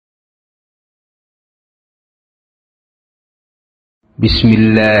بسم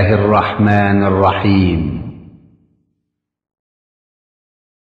الله الرحمن الرحيم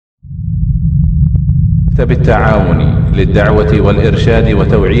مكتب التعاون للدعوة والإرشاد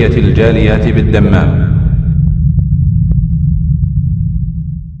وتوعية الجاليات بالدمام.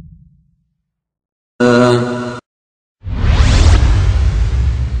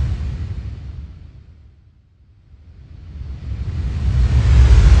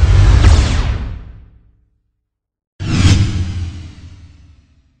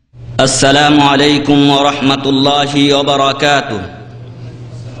 السلام عليكم ورحمة الله وبركاته.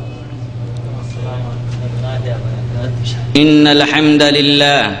 إن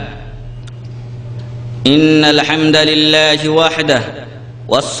الحمد لله وحده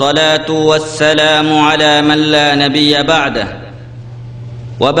والصلاة والسلام على من لا نبي بعده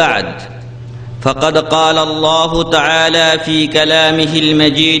وبعد، فقد قال الله تعالى في كلامه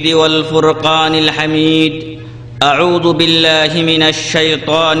المجيد والفرقان الحميد: أعوذ بالله من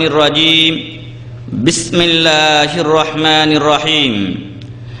الشيطان الرجيم، بسم الله الرحمن الرحيم.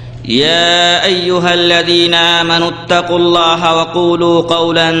 يا أيها الذين آمنوا اتقوا الله وقولوا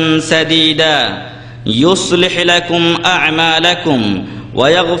قولا سديدا يصلح لكم أعمالكم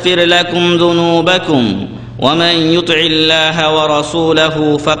ويغفر لكم ذنوبكم، ومن يطع الله ورسوله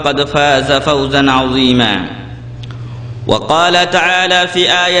فقد فاز فوزا عظيما. وقال تعالى في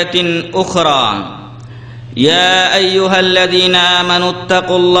آية أخرى: يا أيها الذين آمنوا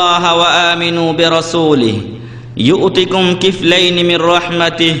اتقوا الله وآمنوا برسوله يؤتكم كفلين من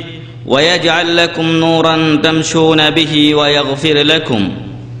رحمته ويجعل لكم نورا تمشون به ويغفر لكم.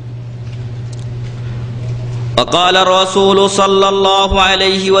 وقال الرسول صلى الله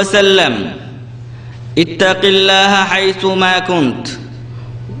عليه وسلم: اتق الله حيثما كنت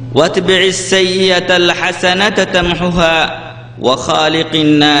واتبع السيئة الحسنة تمحها وخالق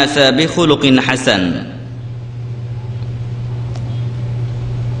الناس بخلق حسن.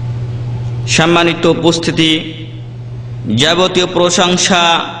 সম্মানিত উপস্থিতি, যাবতীয় প্রশংসা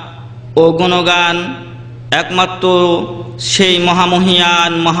ও গুণগান একমাত্র সেই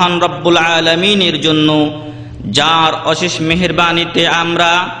মহামহিয়ান মহান রব্বুল আলামিনের জন্য, যার অশেষ মেহেরবানিতে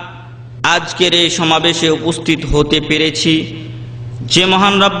আমরা আজকের এই সমাবেশে উপস্থিত হতে পেরেছি। যে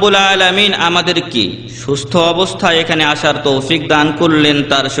মহান রব্বুল আলামিন আমাদেরকে সুস্থ অবস্থায় এখানে আসার তৌফিক দান করলেন,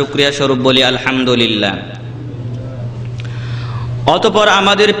 তার শুকরিয়া স্বরূপ বলি আলহামদুলিল্লাহ। অতঃপর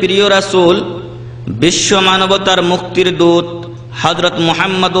আমাদের প্রিয় রাসূল, বিশ্ব মানবতার মুক্তির দূত হযরত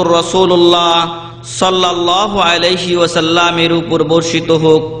মুহাম্মদুর রাসূলুল্লাহ সাল্লাল্লাহু আলাইহি ওয়াসাল্লামের উপর বর্ষিত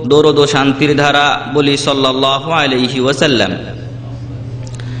হোক দরুদ ও শান্তির ধারা, বলি সাল্লাল্লাহু আলাইহি ওয়াসাল্লাম।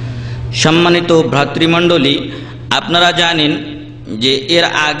 সম্মানিত ভ্রাতৃমণ্ডলী, আপনারা জানেন যে এর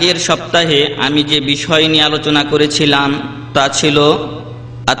আগের সপ্তাহে আমি যে বিষয় নিয়ে আলোচনা করেছিলাম তা ছিল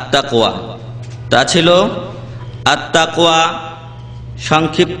আত-তাকওয়া।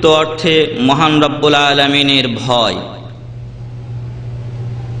 সংক্ষিপ্ত অর্থে মহান রব্বুল আলামিনের ভয়।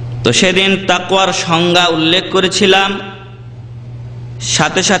 তো সেদিন তাকওয়ার সংজ্ঞা উল্লেখ করেছিলাম,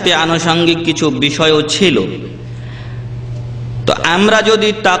 সাথে সাথে আনুষঙ্গিক কিছু বিষয়ও ছিল। তো আমরা যদি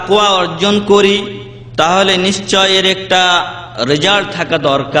তাকওয়া অর্জন করি তাহলে নিশ্চয় এর একটা রেজাল্ট থাকা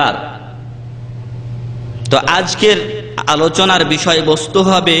দরকার। তো আজকের আলোচনার বিষয়বস্তু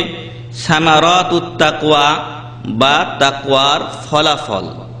হবে সামারাতুত তাকওয়া বা তাকওয়ার ফলাফল।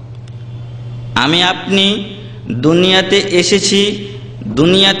 আমি আপনি দুনিয়াতে এসেছি,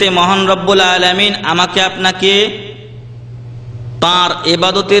 দুনিয়াতে মহান রব্বুল আলামিন আমাকে আপনাকে তাঁর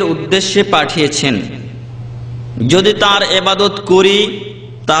ইবাদতের উদ্দেশ্যে পাঠিয়েছেন। যদি তাঁর ইবাদত করি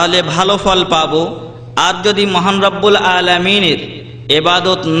তাহলে ভালো ফল পাব, আর যদি মহান রব্বুল আলামিনের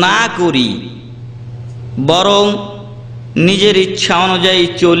ইবাদত না করি বরং নিজের ইচ্ছা অনুযায়ী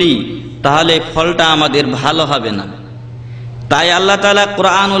চলি তাহলে ফলটা আমাদের ভালো হবে না। তাই আল্লাহ তাআলা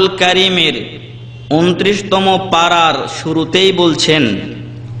কুরআনুল কারীমের 29তম পারার শুরুতেই বলছেন: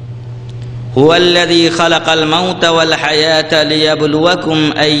 হুয়াল্লাযী খালাকাল মাউতা ওয়াল হায়াতা লিয়াবলুয়াকুম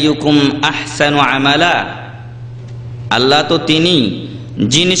আইয়ুকুম আহসানু আমালা। আল্লাহ তো তিনি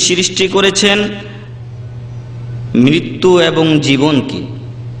যিনি সৃষ্টি করেছেন মৃত্যু এবং জীবনকে।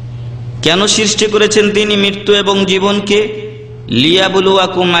 কেন সৃষ্টি করেছেন তিনি মৃত্যু এবং জীবনকে?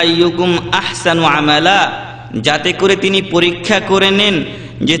 লিয়াবলুয়াকুম আইয়ুকুম আহসানু আমালা, যাতে করে তিনি পরীক্ষা করে নেন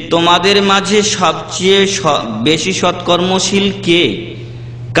যে তোমাদের মাঝে সবচেয়ে বেশি সৎকর্মশীল কে,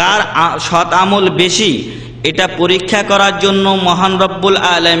 কার সৎ আমল বেশি। এটা পরীক্ষা করার জন্য মহান রব্বুল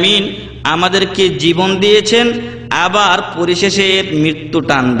আলামিন আমাদেরকে জীবন দিয়েছেন, আবার পরিশেষে মৃত্যু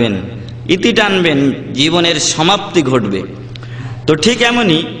টানবেন, ইতি টানবেন, জীবনের সমাপ্তি ঘটবে। তো ঠিক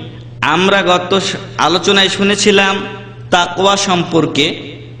এমনই আমরা গত আলোচনায় শুনেছিলাম তাকওয়া সম্পর্কে।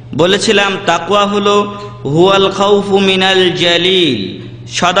 বলেছিলাম তাকওয়া হলো হুয়াল খাউফু মিনাল জালিল,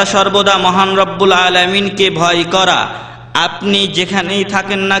 সদা সর্বদা মহান রব্বুল আলামিনকে ভয় করা। আপনি যেখানেই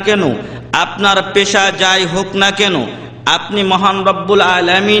থাকেন না কেন, আপনার পেশা যাই হোক না কেন, আপনি মহান রব্বুল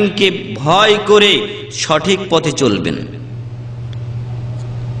আলামিনকে ভয় করে সঠিক পথে চলবেন।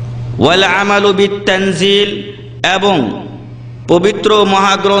 ওয়াল আমালু বিত-তানজিল, এবং পবিত্র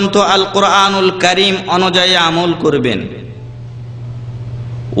মহাগ্রন্থ আল কোরআনুল কারীম অনুযায়ী আমল করবেন।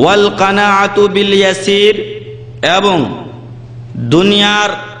 ওয়াল কানাআতু বিল ইয়াসির, এবং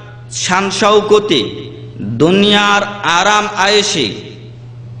দুনিয়ার শান শৌকতে, দুনিয়ার আরাম আয়েশে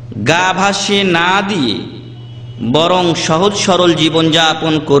গা ভাসিয়ে না দিয়ে বরং সহজ সরল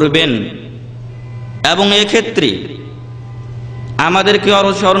জীবনযাপন করবেন। এবং এক্ষেত্রে আমাদেরকে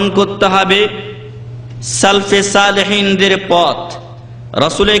অনুসরণ করতে হবে সালফে সালেহিনদের পথ।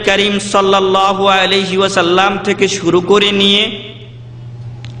 রাসূল করিম সাল্লাল্লাহু আলাইহি ওয়াসাল্লাম থেকে শুরু করে নিয়ে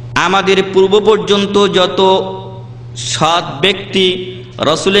আমাদের পূর্ব পর্যন্ত যত সৎ ব্যক্তি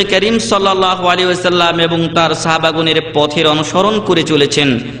রাসূল করিম সাল্লাল্লাহু আলাইহি ওয়াসাল্লাম এবং তার সাহাবাগণের পথের অনুসরণ করে চলেছেন,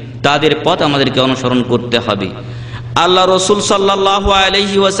 তাদের পথ আমাদেরকে অনুসরণ করতে হবে। আল্লাহ রাসূল সাল্লাল্লাহু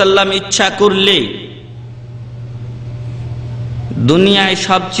আলাইহি ওয়াসাল্লাম ইচ্ছা করলে দুনিয়ায়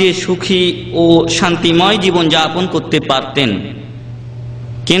সবচেয়ে সুখী ও শান্তিময় জীবন যাপন করতে পারতেন,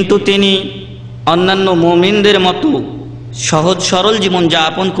 কিন্তু তিনি অন্যান্য মুমিনদের মতো সহজ সরল জীবন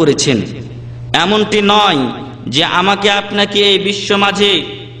যাপন করেছেন। এমনটি নয় যে আমাকে আপনাকে এই বিশ্ব মাঝে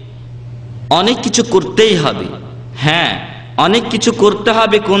অনেক কিছু করতেই হবে। হ্যাঁ, অনেক কিছু করতে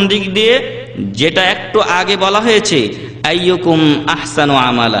হবে। কোন দিক দিয়ে? যেটা একটু আগে বলা হয়েছে, আইয়ুকুম আহসানু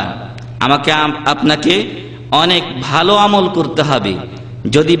আমালা, আমাকে আপনাকে অনেক ভালো আমল করতে হবে।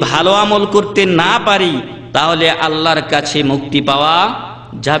 যদি ভালো আমল করতে না পারি তাহলে আল্লাহর কাছে মুক্তি পাওয়া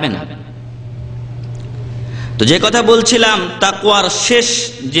যাবে না। তো যে কথা বলছিলাম, তাকওয়ার শেষ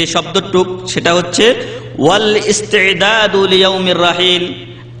যে শব্দটুক সেটা হচ্ছে ওয়াল ইস্তিদাদু লিয়াউমির রাহিল,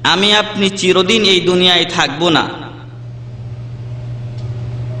 আমি আপনি চিরদিন এই দুনিয়ায় থাকবো না।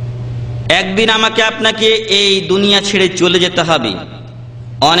 একদিন আমাকে আপনাকে এই দুনিয়া ছেড়ে চলে যেতে হবে।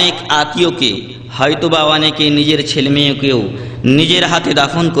 অনেক আত্মীয়কে, হয়তোবা অনেকে নিজের ছেলে মেয়েকেও নিজের হাতে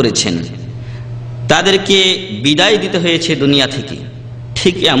দাফন করেছেন, তাদেরকে বিদায় দিতে হয়েছে দুনিয়া থেকে।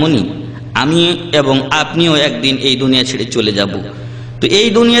 ঠিক এমনই আমি এবং আপনিও একদিন এই দুনিয়া ছেড়ে চলে যাব। তো এই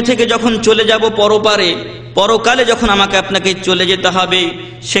দুনিয়া থেকে যখন চলে যাব পরপারে, পরকালে যখন আমাকে আপনাকে চলে যেতে হবে,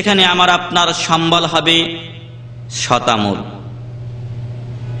 সেখানে আমার আপনার সম্বল হবে শতামল।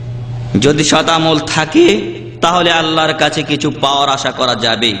 যদি শতামল থাকে তাহলে আল্লাহর কাছে কিছু পাওয়ার আশা করা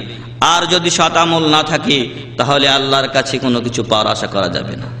যাবে, আর যদি শতামল না থাকে তাহলে আল্লাহর কাছে কোনো কিছু পাওয়ার আশা করা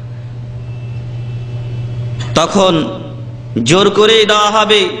যাবে না। তখন জোর করেই দেওয়া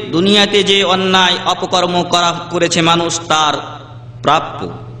হবে, দুনিয়াতে যে অন্যায় অপকর্ম করেছে মানুষ, তার প্রাপ্য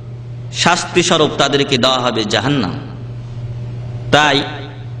শাস্তি স্বরূপ তাদেরকে দেওয়া হবে জাহান্নাম। তাই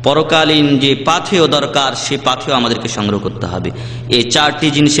পরকালীন যে পাথেয় দরকার, সে পাথেয় আমাদেরকে সংগ্রহ করতে হবে। এই চারটি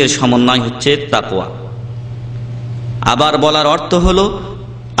জিনিসের সমন্বয় হচ্ছে তাকওয়া। আবার বলার অর্থ হলো,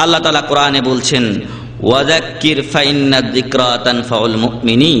 আল্লাহ তাআলা কোরআনে বলছেন, ওয়াযাক্কির ফাইন্নাদ যিকরা তানফাউল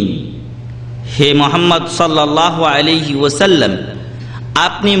মুমিনিন, হে মুহাম্মদ সাল্লাল্লাহু আলাইহি ওয়াসাল্লাম,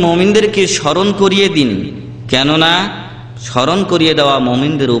 আপনি মুমিনদেরকে স্মরণ করিয়ে দিন, কেননা স্মরণ করিয়ে দেওয়া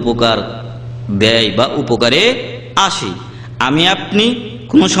মুমিনদের উপকার দেয় বা উপকারে আসে। আমি আপনি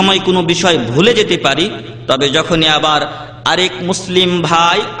কোনো সময় কোনো বিষয় ভুলে যেতে পারি, তবে যখনই আবার আরেক মুসলিম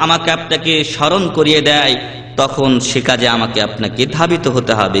ভাই আমাকে আপনাকে স্মরণ করিয়ে দেয়, তখন সে কাজে আমাকে আপনাকে ধাবিত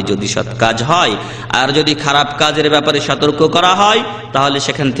হতে হবে যদি সৎ কাজ হয়। আর যদি খারাপ কাজের ব্যাপারে সতর্ক করা হয় তাহলে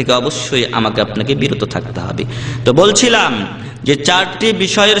সেখান থেকে অবশ্যই আমাকে আপনাকে বিরত থাকতে হবে। তো বলছিলাম যে চারটি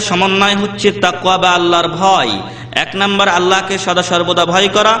বিষয়ের সমন্বয় হচ্ছে তাকওয়া বা আল্লাহর ভয়। 1 নম্বর আল্লাহকে সদা সর্বদা ভয়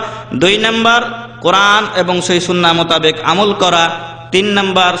করা, 2 নম্বর কোরআন এবং সহিহ সুন্নাহ মোতাবেক আমল করা, 3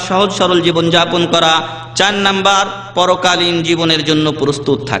 নম্বর সহজ সরল জীবন যাপন করা, 4 নম্বর পরকালীন জীবনের জন্য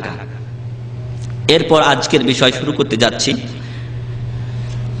প্রস্তুত থাকা। এরপর আজকের বিষয় শুরু করতে যাচ্ছি,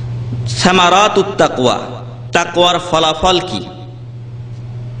 সামারাতুত তাকওয়া, তাকওয়ার ফলাফল কি।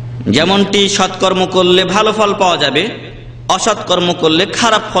 যেমনটি সৎকর্ম করলে ভালো ফল পাওয়া যাবে, অসৎকর্ম করলে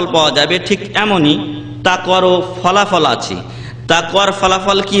খারাপ ফল পাওয়া যাবে, ঠিক এমনই তাকওয়ারও ফলাফল আছে। তাকওয়ার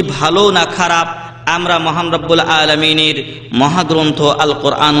ফলাফল কি ভালো না খারাপ, আমরা মহান রব্বুল আলামিনের মহাগ্রন্থ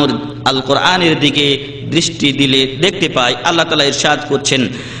আল কোরআনের দিকে দৃষ্টি দিলে দেখতে পাই। আল্লাহ তাআলা ইরশাদ করছেন,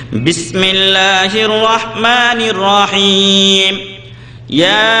 বিসমিল্লাহির রহমানির রহিম,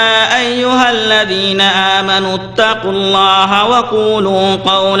 ইয়া আইয়ুহাল্লাযীনা আমানুত্তাকুল্লাহা ওয়া কুলু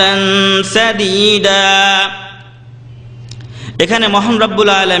কাওলান সাদীদা। এখানে মহান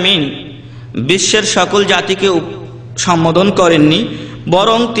রব্বুল আলামিন বিশ্বের সকল জাতিকে সম্বোধন করেননি,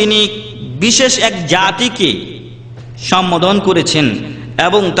 বরং তিনি বিশেষ এক জাতিকে সম্বোধন করেছেন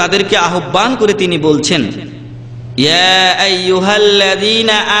এবং তাদেরকে আহ্বান করে তিনি বলছেন, ইয়া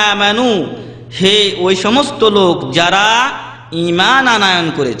আইয়ুহাল্লাযীনা আমানু, হে ওই সমস্ত লোক যারা ঈমান আনয়ন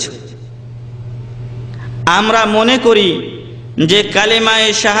করেছ। আমরা মনে করি যে কালেমায়ে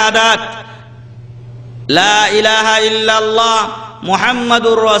শাহাদাত লা ইলাহা ইল্লাল্লাহ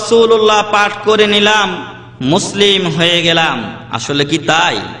মুহাম্মাদুর রাসূলুল্লাহ পাঠ করে নিলাম, মুসলিম হয়ে গেলাম। আসলে কি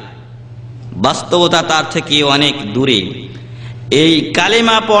তাই? বাস্তবতা তার থেকে অনেক দূরে। এই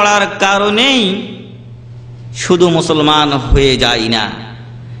কালেমা পড়ার কারণেই শুধু মুসলমান হয়ে যায় না,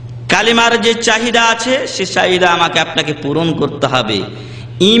 কালেমার যে চাহিদা আছে সে চাহিদা আমাকে আপনাকে পূরণ করতে হবে,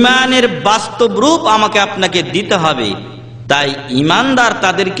 ঈমানের বাস্তব রূপ আমাকে আপনাকে দিতে হবে। তাই ঈমানদার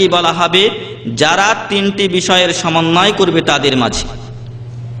তাদেরকে বলা হবে যারা তিনটি বিষয়ের সমন্বয় করবে তাদের মাঝে।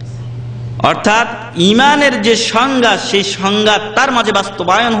 অর্থাৎ ঈমানের যে সংজ্ঞা সেই সংজ্ঞা তার মাঝে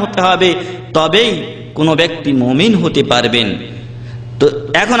বাস্তবায়ন হতে হবে, তবেই কোনো ব্যক্তি মুমিন হতে পারবেন। তো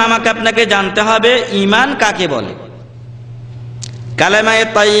এখন আমাকে আপনাকে জানতে হবে ঈমান কাকে বলে। কালেমায়ে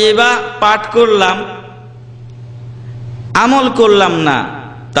তাইয়্যিবা পাঠ করলাম, আমল করলাম না,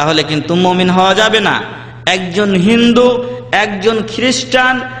 তাহলে কিন্তু মুমিন হওয়া যাবে না। একজন হিন্দু, একজন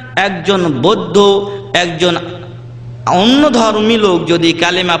খ্রিস্টান, একজন বৌদ্ধ, একজন অন্য ধর্মী লোক যদি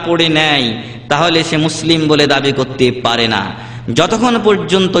কালেমা পড়ে নেয় তাহলে সে মুসলিম বলে দাবি করতে পারে না, যতক্ষণ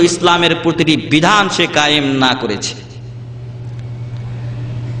পর্যন্ত ইসলামের প্রতিটি বিধান সে কায়েম না করেছে।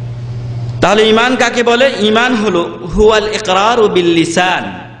 তাহলে ঈমান কাকে বলে? ঈমান হলো হুয়াল ইকরারু বিল লিসান,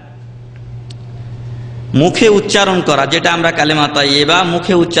 মুখে উচ্চারণ করা, যেটা আমরা কালেমা তাইয়্যিবা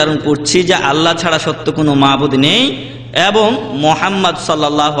মুখে উচ্চারণ করছি যে আল্লাহ ছাড়া সত্য কোনো মাবুদ নেই এবং মুহাম্মদ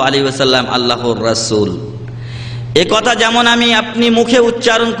সাল্লাল্লাহু আলাইহি ওয়াসাল্লাম আল্লাহর রাসূল। এ কথা যেমন আমি আপনি মুখে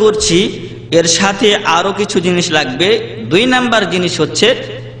উচ্চারণ করছি, এর সাথে আরো কিছু জিনিস লাগবে। 2 নাম্বার জিনিস হচ্ছে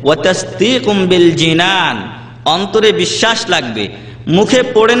ওয়া তাসদীকুম বিল জিনান, অন্তরে বিশ্বাস লাগবে। মুখে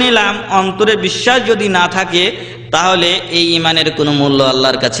পড়ে নিলাম, অন্তরে বিশ্বাস যদি না থাকে তাহলে এই ঈমানের কোনো মূল্য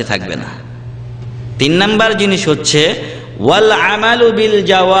আল্লাহর কাছে থাকবে না। 3 নাম্বার জিনিস হচ্ছে ওয়াল আমালু বিল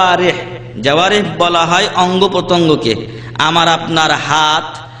জাওয়ারিহ, জাওয়ারিহ বলা হয় অঙ্গ প্রত্যঙ্গকে। আমার আপনার হাত,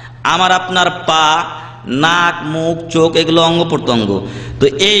 আমার আপনার পা, নাক, মুখ, চোখ, এগুলো অঙ্গ প্রত্যঙ্গ। তো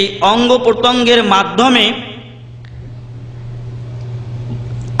এই অঙ্গ প্রত্যঙ্গের মাধ্যমে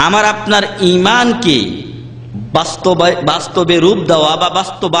আমার আপনার ঈমানকে বাস্তবে রূপ দেওয়া বা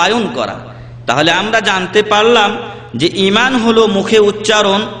বাস্তবায়ন করা। তাহলে আমরা জানতে পারলাম যে ঈমান হলো মুখে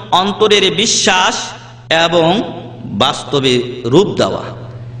উচ্চারণ, অন্তরের বিশ্বাস এবং বাস্তবে রূপ দেওয়া।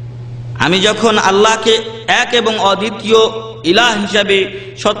 আমি যখন আল্লাহকে এক এবং অদ্বিতীয় ইলাহ হিসাবে,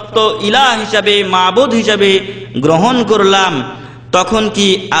 সত্য ইলাহ হিসাবে, মাবুদ হিসাবে গ্রহণ করলাম, তখন কি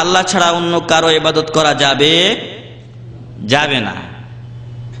আল্লাহ ছাড়া অন্য কারো ইবাদত করা যাবে? যাবে না।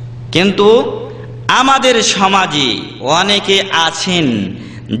 কিন্তু আমাদের সমাজে অনেকে আছেন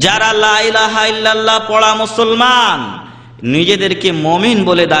যারা লা ইলাহা ইল্লাল্লাহ পড়া মুসলমান, নিজেদেরকে মুমিন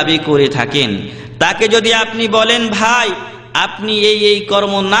বলে দাবি করে থাকেন। তাকে যদি আপনি বলেন ভাই আপনি এই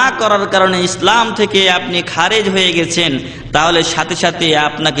কর্ম না করার কারণে ইসলাম থেকে আপনি খারেজ হয়ে গেছেন, তাহলে সাথে সাথে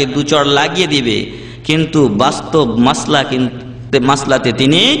আপনাকে 2 চড় লাগিয়ে দিবে। কিন্তু বাস্তব মাসলাতে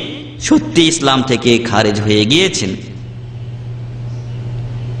তিনি সত্যি ইসলাম থেকে খারেজ হয়ে গিয়েছেন।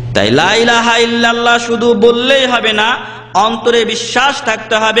 তাই লা ইলাহা ইল্লাল্লাহ শুধু বললেই হবে না, অন্তরে বিশ্বাস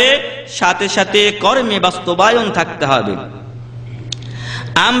থাকতে হবে, সাথে সাথে কর্মে বাস্তবায়ন থাকতে হবে।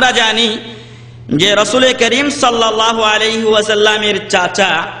 আমরা জানি যে রাসূল করিম সাল্লাল্লাহু আলাইহি ওয়াসাল্লামের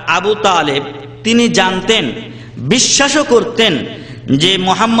চাচা আবু তালেব তিনি জানতেন, বিশ্বাসও করতেন যে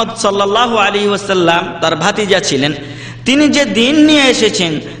মুহাম্মদ সাল্লাল্লাহু আলাইহি ওয়াসাল্লাম তার ভাতিজা ছিলেন। তিনি যে দিন নিয়ে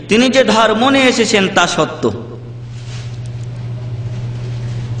এসেছেন, তিনি যে ধর্ম নিয়ে এসেছেন তা সত্য।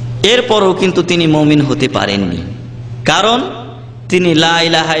 এরপরও কিন্তু তিনি মুমিন হতে পারেননি, কারণ তিনি লা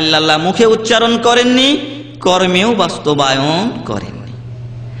ইলাহা ইল্লাল্লাহ মুখে উচ্চারণ করেননি, কর্মেও বাস্তবায়ন করেননি।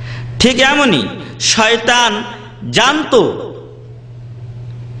 ঠিক এমনই শয়তান জানতো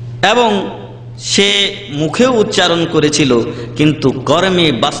এবং সে মুখেও উচ্চারণ করেছিল কিন্তু কর্মে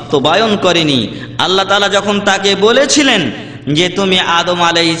বাস্তবায়ন করেনি। আল্লাহ তাআলা যখন তাকে বলেছিলেন যে তুমি আদম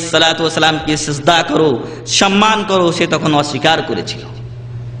আলাইহিস সালাতু ওয়াস সালামকে সিজদা করো, সম্মান করো, সে তখন অস্বীকার করেছিল।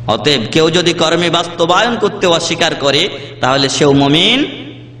 অতএব কেউ যদি কর্মে বাস্তবায়ন করতে অস্বীকার করে তাহলে সেও মুমিন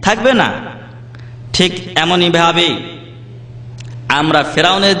থাকবে না। ঠিক এমনই ভাবে আমরা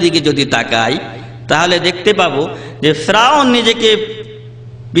ফেরাউনের দিকে যদি তাকাই তাহলে দেখতে পাবো যে ফেরাউন নিজেকে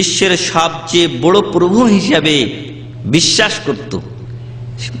বিশ্বের সবচেয়ে বড় প্রভু হিসাবে বিশ্বাস করত।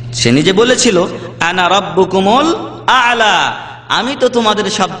 সে নিজে বলেছিল আনা রাব্বুকুমুল আ'লা, আমি তো তোমাদের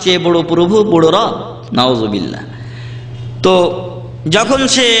সবচেয়ে বড় প্রভু, বড় রব। নাউজুবিল্লাহ। তো যখন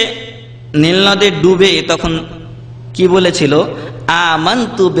সে নীল নদে ডুবে তখন কি বলেছিল?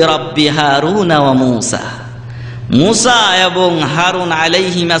 আমানতু বিরাব্বি হারুন ওয়া মূসা। মূসা এবং হারুন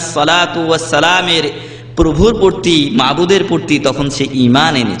আলাইহিমাস সালাতু ওয়াস সালামের প্রভুর প্রতি, মাবুদের প্রতি তখন সে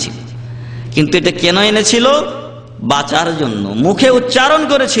ঈমান এনেছিল। কিন্তু এটা কেন এনেছিল? বাঁচার জন্য। মুখে উচ্চারণ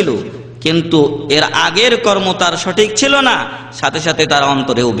করেছিল, কিন্তু এর আগের কর্ম তার সঠিক ছিল না, সাথে সাথে তার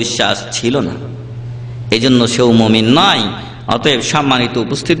অন্তরেও বিশ্বাস ছিল না, এজন্য সেও মুমিন নয়। অতএব সম্মানিত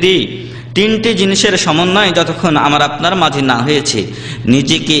উপস্থিতি, তিনটি জিনিসের সমন্বয় যতক্ষণ আমার আপনার মাঝে না হয়েছে,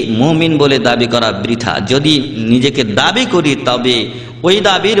 নিজেকে মুমিন বলে দাবি করা বৃথা। যদি নিজেকে দাবি করি তবে ওই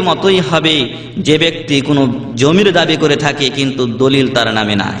দাবির মতোই হবে যে ব্যক্তি কোনো জমির দাবি করে থাকে কিন্তু দলিল তার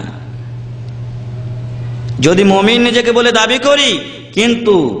নামে নাই। যদি মুমিন নিজেকে বলে দাবি করি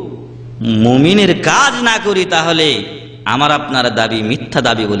কিন্তু মুমিনের কাজ না করি, তাহলে আমার আপনার দাবি মিথ্যা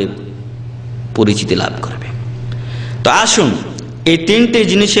দাবি বলে পরিচিতি লাভ করবে। তো আসুন, এই তিনটি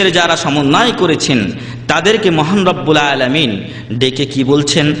জিনিসের যারা সমন্বয় করেছেন তাদেরকে মহান রব্বুল আলামিন ডেকে কি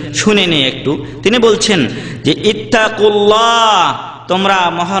বলছেন শুনে নিয়ে একটু। তিনি বলছেন যে ইত্তাকুল্লাহ, তোমরা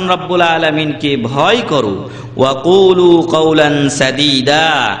মহান রব্বুল আলামিনকে ভয় করো, ওয়া কুলু কওলান সাদীদা,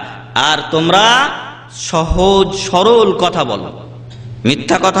 আর তোমরা সহজ সরল কথা বলো।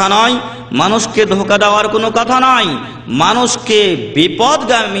 মিথ্যা কথা নয়, মানুষকে ধোঁকা দেওয়ার কোনো কথা নয়, মানুষকে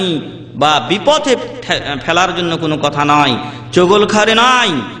বিপদগামী বা বিপথে ফেলার জন্য কোনো কথা নয়, চগলখারে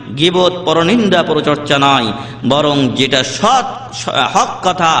নয়, গীবত, পরনিন্দা, পরচর্চা নয়, বরং যেটা হক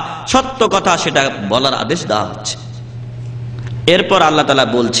কথা, সত্য কথা সেটা বলার আদেশ দেওয়া হচ্ছে। এরপর আল্লাহ তাআলা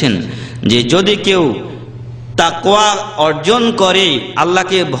বলছেন যে যদি কেউ তাকওয়া অর্জন করে,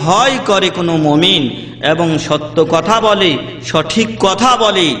 আল্লাহকে ভয় করে কোনো মুমিন এবং সত্য কথা বলে, সঠিক কথা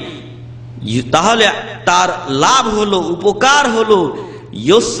বলে, তাহলে তার লাভ হলো, উপকার হলো,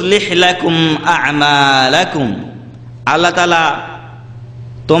 ইউসলিহ লাকুম আ'মালাকুম, আল্লাহ তাআলা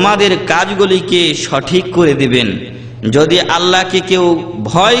তোমাদের কাজগুলিকে সঠিক করে দিবেন। যদি আল্লাহকে কেউ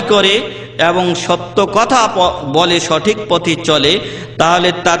ভয় করে এবং সত্য কথা বলে, সঠিক পথে চলে, তাহলে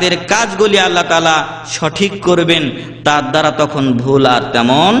তাদের কাজগুলি আল্লাহ তাআলা সঠিক করবেন, তার দ্বারা তখন ভুল আর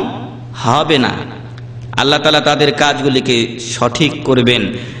তেমন হবে না। আল্লাহ তাআলা তাদের কাজগুলিকে সঠিক করবেন।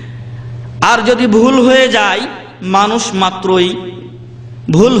 আর যদি ভুল হয়ে যায়, মানুষ মাত্রই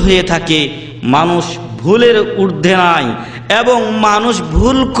ভুল হয়ে থাকে, মানুষ ভুলের ঊর্ধ্বে নাই, এবং মানুষ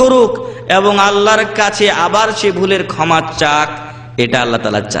ভুল করুক এবং আল্লাহর কাছে আবার সে ভুলের ক্ষমা চাক, এটা আল্লাহ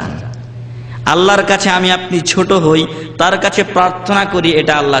তাআলা চান। আল্লাহর কাছে আমি আপনি ছোট হই, তার কাছে প্রার্থনা করি,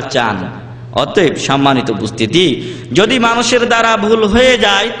 এটা আল্লাহ চান। অতএব সম্মানিত উপস্থিতি, যদি মানুষের দ্বারা ভুল হয়ে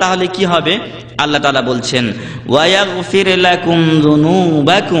যায় তাহলে কি হবে? আল্লাহ তাআলা বলছেন ওয়া ইয়াগফির লাকুম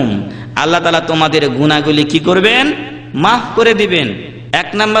যুনুবাকুম, আল্লাহ তাআলা তোমাদের গুনাহগুলি কি করবেন? মাফ করে দিবেন। এক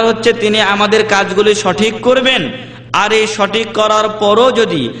নাম্বার হচ্ছে তিনি আমাদের কাজগুলি সঠিক করবেন, আর এই সঠিক করার পরও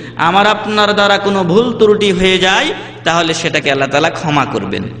যদি আমার আপনার দ্বারা কোনো ভুল ত্রুটি হয়ে যায় তাহলে সেটাকে আল্লাহ তাআলা ক্ষমা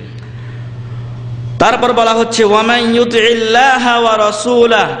করবেন। তারপর বলা হচ্ছে ওয়া মান ইউতিল্লাহা ওয়া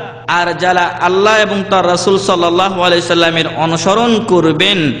রাসূলাহ, আর যারা আল্লাহ এবং তার রাসূল সাল্লাল্লাহু আলাইহি সাল্লামের অনুসরণ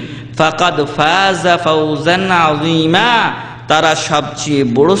করবেন, ফাকাদ ফাযা ফাওজান আযীমা, তারা সবচেয়ে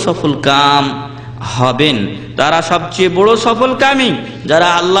বড় সফলকাম হবেন। তারা সবচেয়ে বড় সফলকামী যারা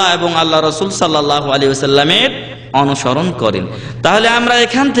আল্লাহ এবং আল্লাহ রাসূল সাল্লাল্লাহু আলাইহি ওয়াসাল্লামের অনুসরণ করেন। তাহলে আমরা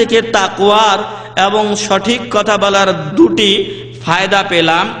এখান থেকে তাকওয়ার এবং সঠিক কথা বলার দুটি ফায়দা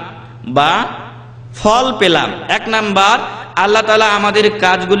পেলাম বা ফল পেলাম। এক নাম্বার, আল্লাহ তাআলা আমাদের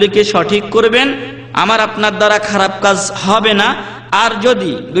কাজগুলিকে সঠিক করবেন, আমার আপনার দ্বারা খারাপ কাজ হবে না। আর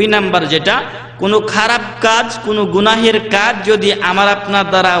যদি দুই নাম্বার, যেটা কোনো খারাপ কাজ, কোনো গুনাহের কাজ যদি আমার আপনার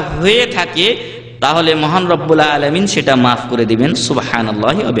দ্বারা হয়ে থাকে তাহলে মহান রব্বুল আলামিন সেটা মাফ করে দিবেন।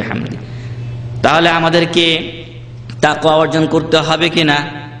 সুবহানাল্লাহি ওয়া বিহামদিহি। তাহলে আমাদেরকে তাকওয়া অর্জন করতে হবে কিনা?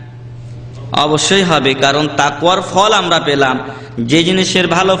 অবশ্যই হবে, কারণ তাকওয়ার ফল আমরা পেলাম। যে জিনিসের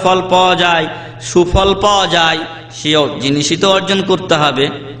ভালো ফল পাওয়া যায়, সুফল পাওয়া যায়, সেই জিনিসই তো অর্জন করতে হবে।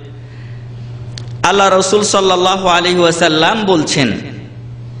 আল্লাহ রাসূল সাল্লাল্লাহু আলাইহি ওয়াসাল্লাম বলছেন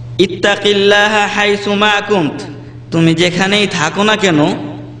ইত্তাকিল্লাহা হাইসু মা কুনত, তুমি যেখানেই থাকো না কেন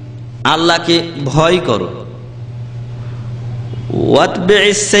আল্লাহকে ভয় করো।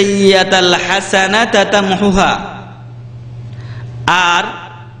 ওয়াতবি'is সাইয়্যাতাল হাসানাতা তামহুহা, আর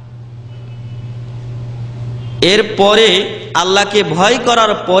এরপরে আল্লাহকে ভয়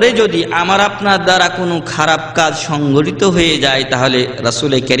করার পরে যদি আমার আপনার দ্বারা কোনো খারাপ কাজ সংঘটিত হয়ে যায় তাহলে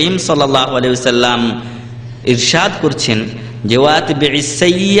রাসূল করিম সাল্লাল্লাহু আলাইহি ওয়াসাল্লাম ইরশাদ করছেন যে ওয়াতবি'is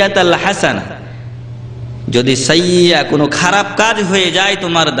সাইয়্যাতাল হাসানা, যদি সাইয়্যা কোনো খারাপ কাজ হয়ে যায়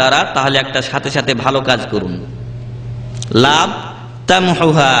তোমার দ্বারা তাহলে একটা সাথে সাথে ভালো কাজ করুন। লাভ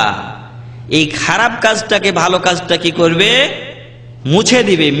তামহুহা, এই খারাপ কাজটাকে ভালো কাজটা কি করবে? মুছে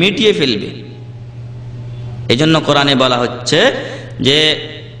দিবে, মিটিয়ে ফেলবে। এজন্য কোরআনে বলা হচ্ছে যে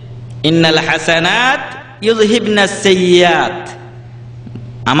ইন্নাল হাসানাত ইউযহিবনাস সাইয়্যাত,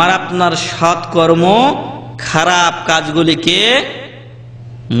 আমার আপনার সৎ কর্ম খারাপ কাজগুলিকে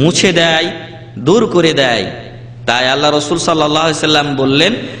মুছে দেয়, দূর করে দেয়। তাই আল্লাহ রাসূল সাল্লাল্লাহু আলাইহি সাল্লাম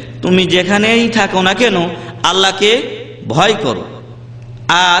বললেন, তুমি যেখানেই থাকো না কেন আল্লাহকে ভয় করো।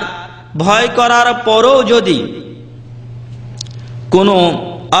 আর ভয় করার পরও যদি কোনো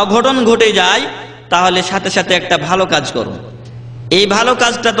অঘটন ঘটে যায় তাহলে সাথে সাথে একটা ভালো কাজ করো, এই ভালো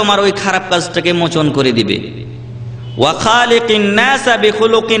কাজটা তোমার ওই খারাপ কাজটাকে মোচন করে দিবে। ওয়া খালিকিন নাসা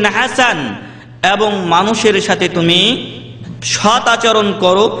বিখুলুকিন হাসান, এবং মানুষের সাথে তুমি সৎ আচরণ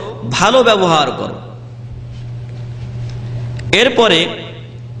করো, ভালো ব্যবহার করো। এরপরে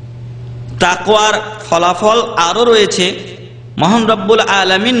তাকওয়ার ফলাফল আরো রয়েছে। মহান রব্বুল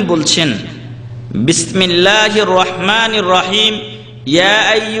আলামিন বলছেন, বিসমিল্লাহির রহমানির রহিম, ইয়া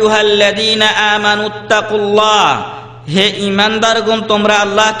আইয়ুহাল্লাযীনা আমানুত্তাকুল্লাহ, হে ঈমানদারগণ তোমরা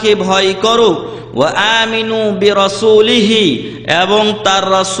আল্লাহকে ভয় করো। ওয়া আমিনু বিরাসূলিহি, এবং তার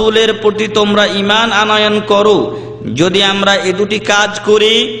রাসূলের প্রতি তোমরা ঈমান আনয়ন করো। যদি আমরা এই দুটি কাজ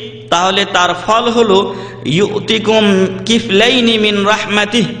করি তাহলে তার ফল হলো ইউতিকুম কিফলাইনি মিন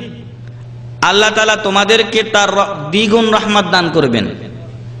রাহমাতিহ, আল্লাহ তাআলা তোমাদেরকে তার দ্বিগুণ রহমত দান করবেন।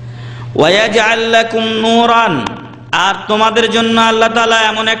 ওয়া ইয়াজআল লাকুম নূরান, আর তোমাদের জন্য আল্লাহ তাআলা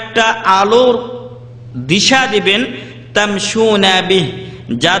এমন একটা আলোর দিশা দিবেন, তামশুনা বিহ,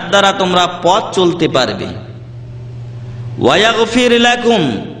 যার দ্বারা তোমরা পথ চলতে পারবে। ওয়া ইয়াগফির লাকুম,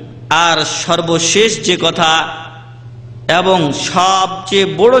 আর সর্বশেষ যে কথা এবং সবচেয়ে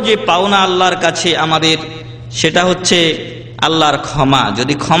বড় যে পাওনা আল্লাহর কাছে আমাদের, সেটা হচ্ছে আল্লাহর ক্ষমা।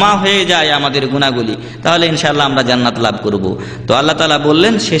 যদি ক্ষমা হয়ে যায় আমাদের গুনাহগুলি তাহলে ইনশাআল্লাহ আমরা জান্নাত লাভ করব। তো আল্লাহ তাআলা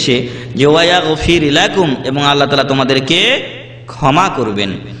বললেন শেষে যে ওয়া ইয়াগফির লাকুম, এবং আল্লাহ তাআলা তোমাদেরকে ক্ষমা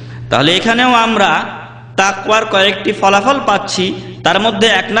করবেন। তাহলে এখানেও আমরা তাকওয়ার কয়েকটি ফলাফল পাচ্ছি। তার মধ্যে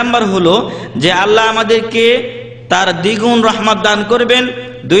এক নাম্বার হলো যে আল্লাহ আমাদেরকে তার দ্বিগুণ রহমত দান করবেন।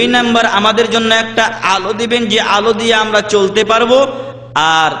 দুই নাম্বার, আমাদের জন্য একটা আলো দিবেন, যে আলো দিয়ে আমরা চলতে পারবো।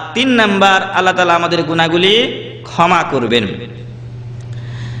 আর তিন নাম্বার, আল্লাহ তাআলা আমাদের গুনাহগুলি ক্ষমা করবেন।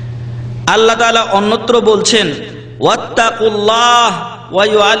 আল্লাহ তাআলা অন্যত্র বলছেন, ওয়াত্তাকুল্লাহ ওয়া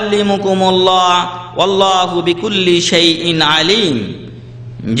ইউআল্লিমুকুমুল্লাহ ওয়াল্লাহু বিকুল্লি শাইইন আলিম,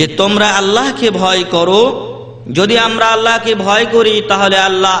 যে তোমরা আল্লাহকে ভয় করো। যদি আমরা আল্লাহকে ভয় করি তাহলে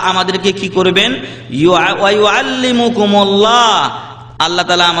আল্লাহ আমাদেরকে কি করবেন? ওয়া ইউআল্লিমুকুমুল্লাহ, আল্লাহ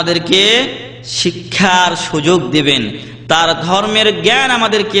তাআলা আমাদেরকে শিক্ষার সুযোগ দেবেন, তার ধর্মের জ্ঞান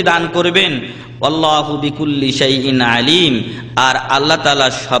আমাদেরকে দান করবেন। আল্লাহু বিকুল্লি শাইইন আলিম, আর আল্লাহ তাআলা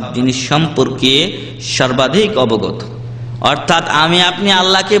সব জিনিস সম্পর্কে সর্বাধিক অবগত। অর্থাৎ আমি আপনি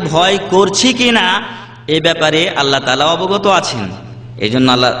আল্লাহকে ভয় করছি কিনা এ ব্যাপারে আল্লাহ তাআলা অবগত আছেন। এই জন্য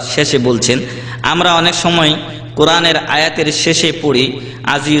আল্লাহ শেষে বলছেন, আমরা অনেক সময় কোরআনের আয়াতের শেষে পড়ি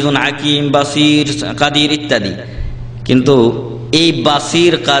আজিজুন হাকিম, বাসির, কাদির ইত্যাদি, কিন্তু এই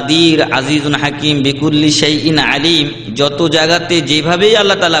বাসির, কাদির, আজিজুন হাকিম, বিকুল্লি শাইইন আলিম যত জায়গাতে যেভাবেই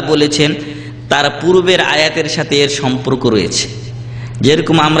আল্লাহ তাআলা বলেছেন তার পূর্বের আয়াতের সাথে এর সম্পর্ক রয়েছে।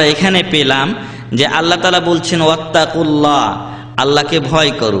 যেরকম আমরা এখানে পেলাম যে আল্লাহ তাআলা বলছেন ওয়াত্তাকুল্লাহ, আল্লাহকে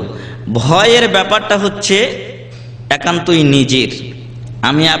ভয় করো। ভয়ের ব্যাপারটা হচ্ছে একান্তই নিজের।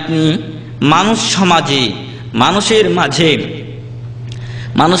 আমি আপনি মানুষ সমাজে, মানুষের মাঝে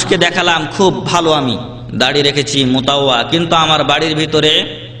মানুষকে দেখালাম খুব ভালো, আমি দাড়ি রেখেছি, মোতাওয়া, কিন্তু আমার বাড়ির ভিতরে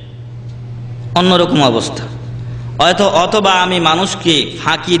অন্যরকম অবস্থা। অথবা আমি মানুষকে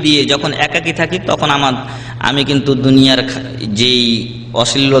ফাঁকি দিয়ে যখন একাকী থাকি তখন আমি কিন্তু দুনিয়ার যেই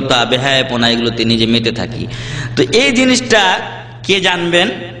অশ্লীলতা, বেহায়াপনা এগুলোতে নিজে মেতে থাকি। তো এই জিনিসটা কে জানবেন?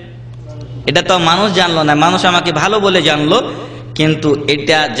 এটা তো মানুষ জানলো না, মানুষ আমাকে ভালো বলে জানলো, কিন্তু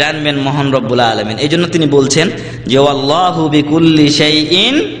এটা জানবেন মহান রব্বুল আলামিন। এই জন্য তিনি বলছেন যে আল্লাহু বিকুল্লি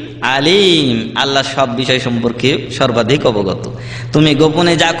শাইইন আলিম, আল্লাহ সব বিষয় সম্পর্কে সর্বাধিক অবগত। তুমি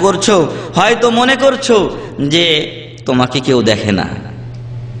গোপনে যা করছো, হয়তো মনে করছো যে তোমাকে কেউ দেখে না,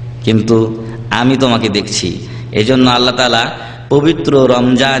 কিন্তু আমি তোমাকে দেখছি। এই জন্য আল্লাহ তাআলা পবিত্র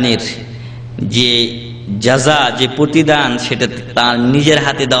রমজানের যে জাযা, যে প্রতিদান, সেটা তার নিজের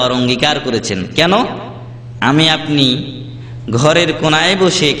হাতে দেওয়ার অঙ্গীকার করেছেন। কেন? আমি আপনি ঘরের কোনায়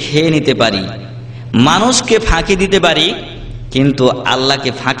বসে খেয়ে নিতে পারি, মানুষকে ফাঁকি দিতে পারি, কিন্তু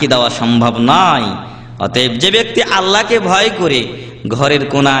আল্লাহকে ফাঁকি দেওয়া সম্ভব নয়। অতএব যে ব্যক্তি আল্লাহকে ভয় করে ঘরের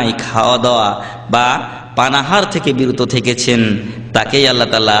কোনায় খাওয়া দাওয়া বা পানাহার থেকে বিরত থেকেছেন, তাকেই আল্লাহ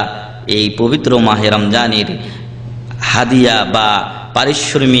তাআলা এই পবিত্র মাহে রমজানের হাদিয়া বা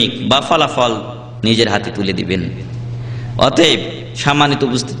পারিশ্রমিক বা ফলাফল নিজের হাতে তুলে দিবেন। অতএব সম্মানিত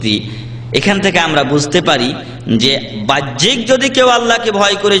উপস্থিতি, এখান থেকে আমরা বুঝতে পারি যে বাহ্যিক যদি কেউ আল্লাহকে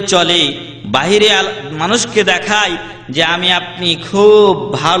ভয় করে চলে, বাহিরে মানুষকে দেখায় যে আমি আপনি খুব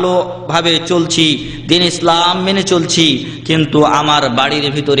ভালোভাবে চলছি, দিন ইসলাম মেনে চলছি, কিন্তু আমার বাড়ির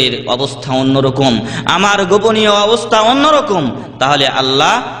ভিতরের অবস্থা অন্যরকম, আমার গোপনীয় অবস্থা অন্যরকম, তাহলে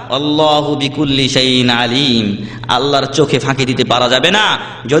আল্লাহু বিকুল্লি শাইইন আলিম, আল্লাহর চোখে ফাঁকি দিতে পারা যাবে না,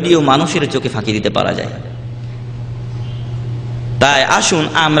 যদিও মানুষের চোখে ফাঁকি দিতে পারা যায়। তাই আসুন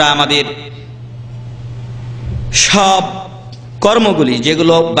আমরা আমাদের সব কর্মগুলি,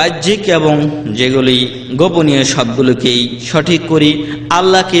 যেগুলো বাহ্যিক এবং যেগুলি গোপনীয়, সবগুলোকেই সঠিক করি,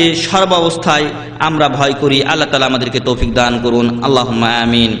 আল্লাহকে সর্বাবস্থায় আমরা ভয় করি। আল্লাহ তাআলা আমাদেরকে তৌফিক দান করুন, আল্লাহুম্মা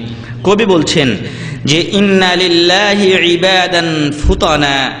আমিন। কবি বলছেন যে ইন্না লিল্লাহি ইবাদান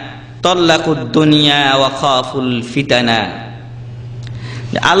ফুতানা তাল্লাকুদ দুনিয়া ওয়া খাফুল ফিতানা।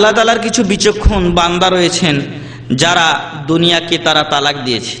 আল্লাহ তাআলার কিছু বিচক্ষণ বান্দা রয়েছেন যারা দুনিয়াকে তারা তালাক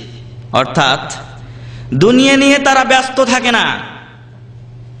দিয়েছে, অর্থাৎ দুনিয়া নিয়ে তারা ব্যস্ত থাকে না,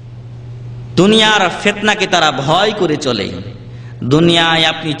 দুনিয়ার ফিতনাকে তারা ভয় করে চলে। দুনিয়ায়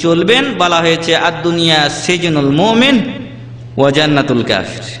আপনি চলবেন, বলা হয়েছে আদ দুনিয়া সিজনুল মুমিন ওয়া জান্নাতুল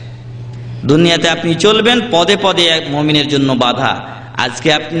কাফির। দুনিয়াতে আপনি চলবেন, পদে পদে এক মুমিনের জন্য বাধা। আজকে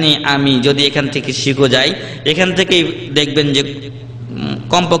আমি যদি এখান থেকে শিখে যাই, এখান থেকেই দেখবেন যে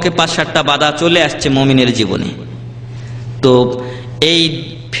কমপক্ষে ৫-৭টা বাধা চলে আসছে মুমিনের জীবনে। তো এই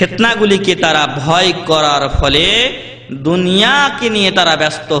ফিতনাগুলিকে তারা ভয় করার ফলে দুনিয়াকে নিয়ে তারা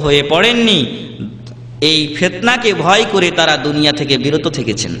ব্যস্ত হয়ে পড়েননি, এই ফিতনাকে ভয় করে তারা দুনিয়া থেকে বিরত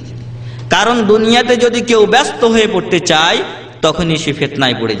থেকেছেন। কারণ দুনিয়াতে যদি কেউ ব্যস্ত হয়ে পড়তে চায়, তখনই সে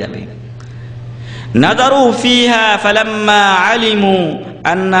ফিতনায় পড়ে যাবে। নাযারু ফিহা ফালাম্মা আলিমু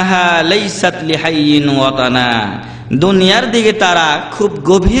আন্নাহা লাইসাত লিহাইয়িন ওয়াতানা। দুনিয়ার দিকে তারা খুব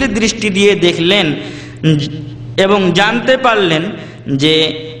গভীর দৃষ্টি দিয়ে দেখলেন এবং জানতে পারলেন যে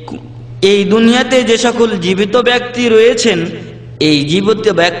এই দুনিয়াতে যে সকল জীবিত ব্যক্তি রয়েছেন, এই জীবিত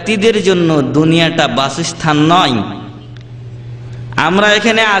ব্যক্তিদের জন্য দুনিয়াটা বাসস্থান নয়। আমরা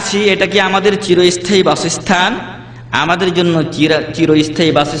এখানে আছি, এটা কি আমাদের চিরস্থায়ী বাসস্থান? আমাদের জন্য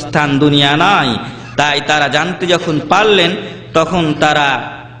চিরস্থায়ী বাসস্থান দুনিয়া নয়। তাই তারা জানতে যখন পারলেন, তখন তারা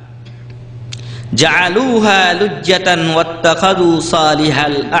জাআলুহা লুজ্জাতান ওয়াত্তাখাযু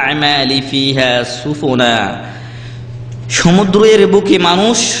সালিহাল আ'মালি ফিহা সুফুনা। সমুদ্রের বুকে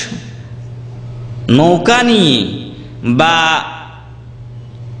মানুষ নৌকা নিয়ে বা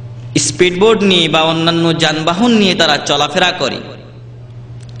স্পিডবোট নিয়ে বা অন্যান্য যানবাহন নিয়ে তারা চলাফেরা করে।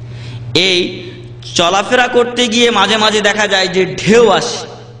 এই চলাফেরা করতে গিয়ে মাঝে মাঝে দেখা যায় যে ঢেউ আসে।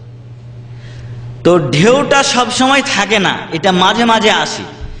 তো ঢেউটা সব সময় থাকে না, এটা মাঝে মাঝে আসে।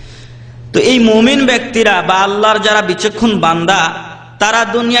 তো এই মুমিন ব্যক্তিরা বা আল্লাহর যারা বিচক্ষণ বান্দা, তারা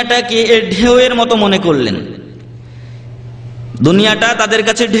দুনিয়াটাকে এই ঢেউয়ের মতো মনে করলেন। দুনিয়াটা তাদের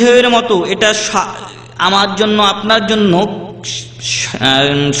কাছে ঢেউয়ের মতো, এটা আমার জন্য আপনার জন্য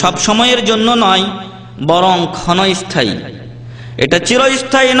সব সময়ের জন্য নয়, বরং ক্ষণস্থায়ী। এটা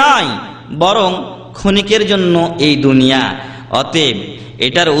চিরস্থায়ী নয়, বরং ক্ষণিকের জন্য এই দুনিয়া। অতএব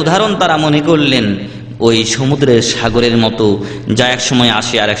এটার উদাহরণ তারা মনে করলেন ওই সমুদ্রের সাগরের মতো, যা এক সময়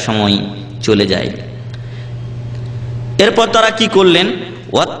আসে আর এক সময় চলে যায়। এরপর তারা কি করলেন?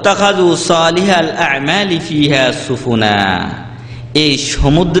 ওয়াত্তাখাযু সালিহাল আ'মালি ফিহা সুফুনা। এই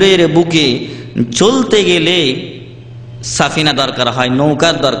সমুদ্রের বুকে চলতে গেলে সাফিনা দরকার হয়,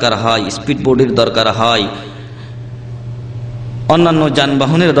 নৌকার দরকার হয়, স্পিডবোটের দরকার হয়, অন্যান্য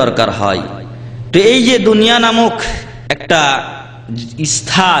যানবাহনের দরকার হয়। তো এই যে দুনিয়া নামক একটা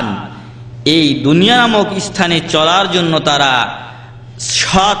স্থান, এই দুনিয়া নামক স্থানে চলার জন্য তারা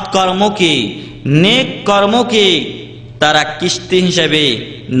সৎ কর্মকে, নেক কর্মকে তারা কিস্তি হিসাবে,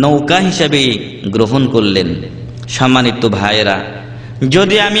 নৌকা হিসাবে গ্রহণ করলেন। সম্মানিত ভাইয়েরা,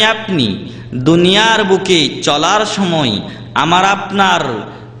 যদি আমি আপনি দুনিয়ার বুকে চলার সময় আমার আপনার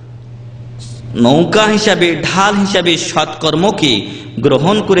নৌকা হিসাবে, ঢাল হিসাবে সৎকর্মকে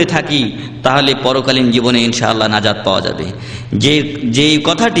গ্রহণ করে থাকি, তাহলে পরকালীন জীবনে ইনশাআল্লাহ নাজাত পাওয়া যাবে। যে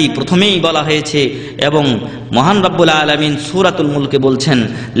কথাটি প্রথমেই বলা হয়েছে এবং মহান রব্বুল আলামিন সূরাতুল মুলকে বলছেন,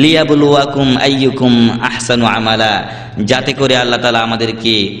 লিয়াবলুয়াকুম আইয়ুকুম আহসানু আমালা, যাতে করে আল্লাহ তাআলা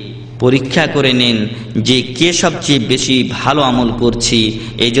আমাদেরকে পরীক্ষা করে নেন যে কে সবচেয়ে বেশি ভালো আমল করছি।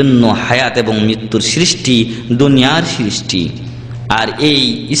 এই জন্য হায়াত এবং মৃত্যুর সৃষ্টি, দুনিয়ার সৃষ্টি। আর এই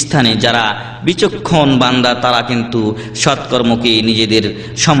স্থানে যারা বিচক্ষণ বান্দা, তারা কিন্তু সৎকর্মকে নিজেদের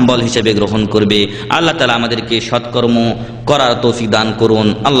সম্বল হিসেবে গ্রহণ করবে। আল্লাহ তাআলা আমাদেরকে সৎকর্ম করার তৌফিক দান করুন,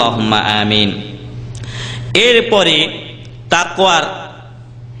 আল্লাহুম্মা আমিন। এরপরে তাকওয়ার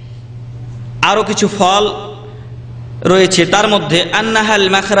আরো কিছু ফল রয়েছে, তার মধ্যে আন্নাহাল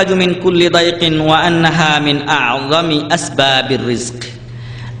মাখরাজু মিন কুল্লি দায়কিন ওয়া আন্নাহা মিন আ'যামি আসবাবির রিজক।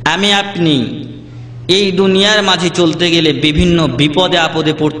 আমি আপনি এই দুনিয়ার মাঝে চলতে গেলে বিভিন্ন বিপদে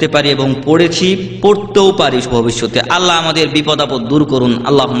আপদে পড়তে পারি এবং পড়েছি, পড়তেও পারি ভবিষ্যতে। আল্লাহ আমাদের বিপদ আপদ দূর করুন,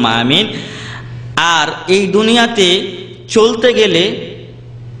 আল্লাহুম্মা আমিন। আর এই দুনিয়াতে চলতে গেলে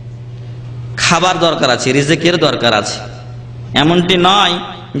খাবার দরকার আছে, রিজিকের দরকার আছে। এমনটি নয়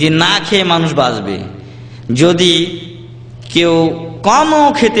যে না খেয়ে মানুষ বাঁচবে। যদি কেউ কমও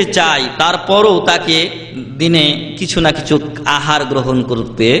খেতে চায় তারপরও তাকে দিনে কিছু না কিছু আহার গ্রহণ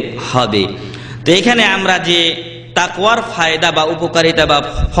করতে হবে। তো এখানে আমরা যে তাকওয়ার ফায়দা বা উপকারিতা বা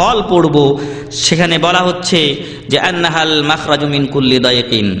ফল পড়ব, সেখানে বলা হচ্ছে যে আন্নাহাল মাখরাজু মিন কুল্লি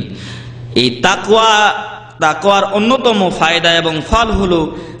দায়কিন। এই তাকওয়ার অন্যতম ফায়দা এবং ফল হলো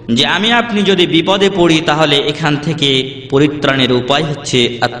যে আমি আপনি যদি বিপদে পড়ি তাহলে এখান থেকে পরিত্রাণের উপায় হচ্ছে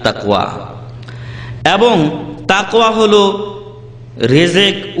আত-তাকওয়া। এবং তাকওয়া হলো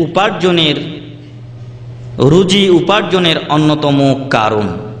রিজিক উপার্জনের, রুজি উপার্জনের অন্যতম কারণ।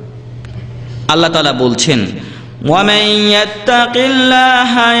 আল্লাহ তাআলা বলছেন, ওয়ামান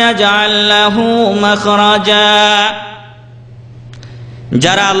ইয়াত্তাকিল্লাহা ইয়াজআল লাহু মাখরাজা।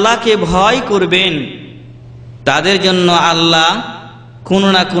 যারা আল্লাহকে ভয় করবেন তাদের জন্য আল্লাহ কোনো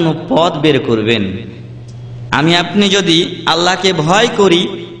না কোনো পথ বের করবেন। আমি আপনি যদি আল্লাহকে ভয় করি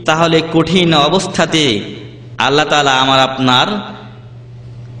তাহলে কঠিন অবস্থাতে আল্লাহ তাআলা আমার আপনার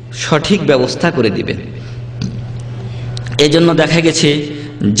সঠিক ব্যবস্থা করে দিবেন। এজন্য দেখা গেছে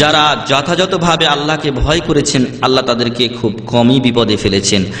যারা যথাযথভাবে আল্লাহকে ভয় করেছেন আল্লাহ তাদেরকে খুব কমই বিপদে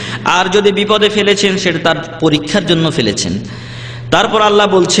ফেলেছেন। আর যদি বিপদে ফেলেছেন সেটা তার পরীক্ষার জন্য ফেলেছেন। তারপর আল্লাহ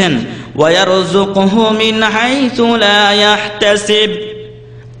বলছেন, ওয়ায়ারযুকুহু মিন হাইসু লা ইয়াহতাসিব।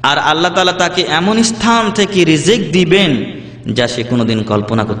 আর আল্লাহ তাআলা তাকে এমন স্থান থেকে রিজিক দিবেন যা সে কোনোদিন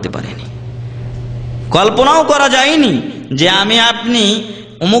কল্পনা করতে পারেনি, কল্পনাও করা যায়নি যে আমি আপনি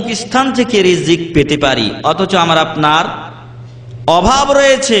অমুক স্থান থেকে রিজিক পেতে পারি। অথচ আমার আপনার অভাব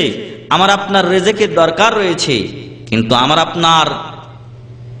রয়েছে, আমার আপনার রিজিকের দরকার রয়েছে, কিন্তু আমার আপনার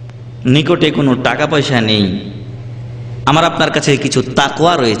নিকটে কোনো টাকা পয়সা নেই। আমার আপনার কাছে কিছু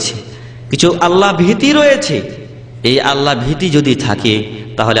তাকওয়া রয়েছে, কিছু আল্লাহ ভীতি রয়েছে। এই আল্লাহ ভীতি যদি থাকে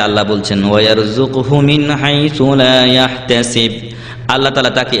তাহলে আল্লাহ বলছেন, ওয়ায়ারযুকুহু মিন হাইসু লা ইয়াহতাসিব। আল্লাহ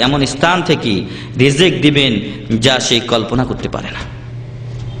তাআলা তাকে এমন স্থান থেকে রিজিক দিবেন যা সে কল্পনা করতে পারে না।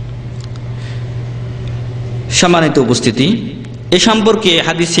 সম্মানিত উপস্থিতি, এ সম্পর্কে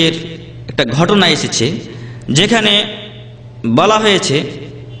হাদিসের একটা ঘটনা এসেছে যেখানে বলা হয়েছে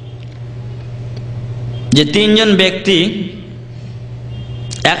যে তিনজন ব্যক্তি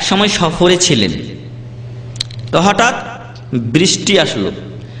এক সময় সফরে ছিলেন। তো হঠাৎ বৃষ্টি আসলো।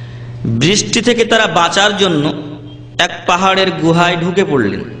 বৃষ্টি থেকে তারা বাঁচার জন্য এক পাহাড়ের গুহায় ঢুকে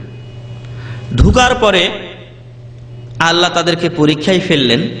পড়লেন। ঢুকার পরে আল্লাহ তাদেরকে পরীক্ষায়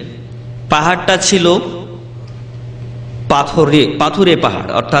ফেললেন। পাহাড়টা ছিল পাথুরে পাহাড়,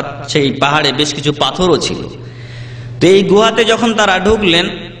 অর্থাৎ সেই পাহাড়ে বেশ কিছু পাথরও ছিল। তো এই গুহাতে যখন তারা ঢুকলেন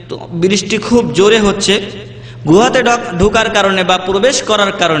তো বৃষ্টি খুব জোরে হচ্ছে। গুহাতে ঢোকার কারণে বা প্রবেশ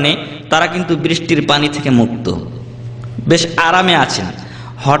করার কারণে তারা কিন্তু বৃষ্টির পানি থেকে মুক্ত, বেশ আরামে আছেন।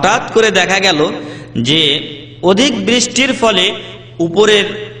 হঠাৎ করে দেখা গেল যে অধিক বৃষ্টির ফলে উপরের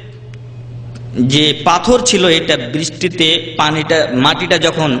যে পাথর ছিল এটা বৃষ্টিতে মাটিটা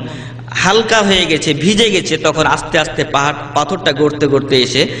যখন হালকা হয়ে গেছে, ভিজে গেছে, তখন আস্তে আস্তে পাথরটা গড়তে গড়তে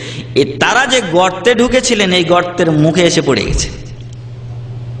এসে তারা যে গর্তে ঢুকেছিলেন এই গর্তের মুখে এসে পড়ে গেছে।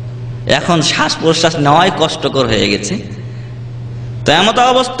 এখন শ্বাস প্রশ্বাস নেওয়াই কষ্টকর হয়ে গেছে। তো এমত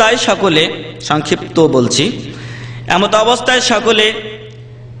অবস্থায় সকলে, সংক্ষিপ্ত বলছি, এমত অবস্থায় সকলে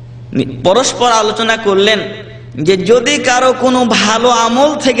পরস্পর আলোচনা করলেন যে যদি কারো কোনো ভালো আমল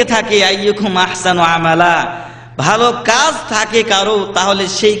থেকে থাকে, আইয়ুকুম আহসানু আমালা, ভালো কাজ থাকে কারো, তাহলে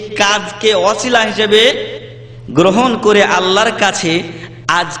সেই কাজকে ওসিলা হিসেবে গ্রহণ করে আল্লাহর কাছে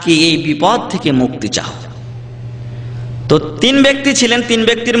আজকে এই বিপদ থেকে মুক্তি চাও। তো তিন ব্যক্তি ছিলেন। তিন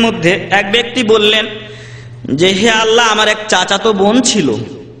ব্যক্তির মধ্যে এক ব্যক্তি বললেন যে হে আল্লাহ, আমার এক চাচাতো বোন ছিল,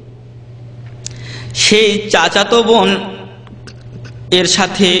 সেই চাচাতো বোন এর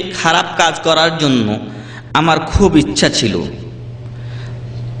সাথে খারাপ কাজ করার জন্য আমার খুব ইচ্ছা ছিল।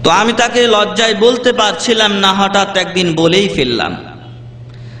 তো আমি তাকে লজ্জায় বলতে পারছিলাম না, হঠাৎ একদিন বলেই ফেললাম।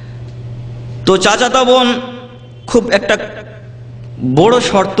 তো চাচাতো বোন খুব একটা বড়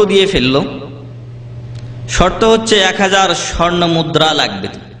শর্ত দিয়ে ফেলল। শর্ত হচ্ছে 1000 স্বর্ণ মুদ্রা লাগবে,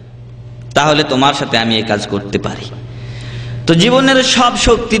 তাহলে তোমার সাথে আমি এই কাজ করতে পারি। তো জীবনের সব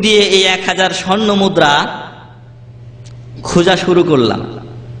শক্তি দিয়ে এই 1000 স্বর্ণ মুদ্রা খোঁজা শুরু করলাম।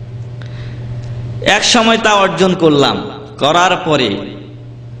 এক সময় তা অর্জন করলাম। করার পরে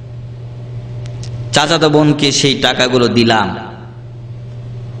চাচাতো বোনকে সেই টাকাগুলো দিলাম।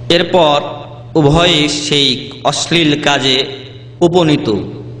 এরপর উভয়ে সেই অশ্লীল কাজে উপনীত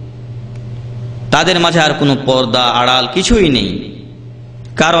তাদের মাঝে আর কোনো পর্দা আড়াল কিছুই নেই।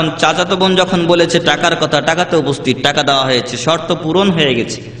 কারণ চাচাতো বোন যখন বলেছে টাকার কথা, টাকাতে উপস্থিত, টাকা দেওয়া হয়েছে, শর্ত পূরণ হয়ে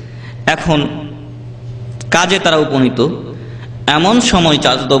গেছে, এখন কাজে তারা উপনীত। এমন সময়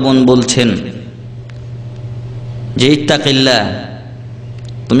চাচাতো বোন বলছেন যে ইত্তাকিল্লাহ,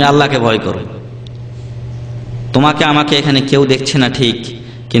 তুমি আল্লাহকে ভয় করো। তোমাকে আমাকে এখানে কেউ দেখছে না ঠিক,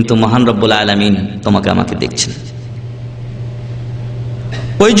 কিন্তু মহান রব্বুল আলামিন তোমাকে আমাকে দেখছেন।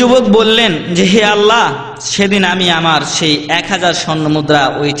 ওই যুবক বললেন যে হে আল্লাহ, সেদিন আমি আমার সেই 1000 স্বর্ণ মুদ্রা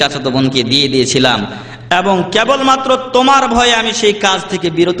ওই চাচাতো বোনকে দিয়ে দিয়েছিলাম এবং কেবলমাত্র তোমার ভয়ে আমি সেই কাজ থেকে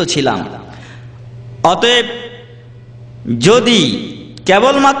বিরত ছিলাম। অতএব যদি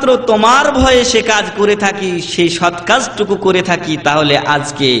কেবলমাত্র তোমার ভয়ে সে কাজ করে থাকি, সেই সৎ কাজটুকু করে থাকি, তাহলে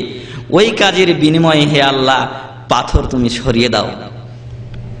আজকে ওই কাজের বিনিময়ে হে আল্লাহ পাথর তুমি সরিয়ে দাও।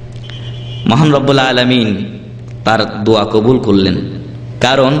 মহান রব্বুল আলামিন তার দোয়া কবুল করলেন,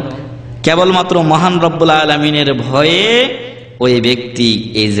 কারণ কেবলমাত্র মহান রব্বুল আলামিনের ভয়ে ওই ব্যক্তি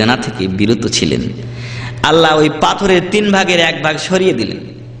এই জেনা থেকে বিরত ছিলেন। আল্লাহ ওই পাথরের 3 ভাগের 1 ভাগ সরিয়ে দিলেন।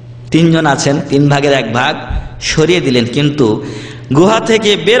 3 জন আছেন, 3 ভাগের 1 ভাগ সরিয়ে দিলেন, কিন্তু গুহা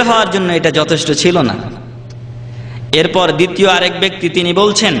থেকে বের হওয়ার জন্য এটা যথেষ্ট ছিল না। এরপর দ্বিতীয় আরেক ব্যক্তি তিনি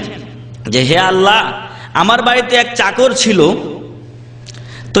বলছেন যে হে আল্লাহ, আমার বাড়িতে এক চাকর ছিল,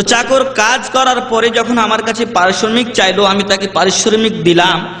 তো চাকর কাজ করার পরে যখন আমার কাছে পারিশ্রমিক চাইলো, আমি তাকে পারিশ্রমিক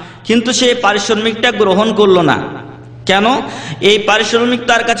দিলাম, কিন্তু সে পারিশ্রমিকটা গ্রহণ করলো না। কেন? এই পারিশ্রমিক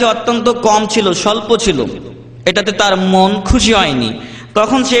তার কাছে অত্যন্ত কম ছিল, স্বল্প ছিল, এটাতে তার মন খুশি হয়নি।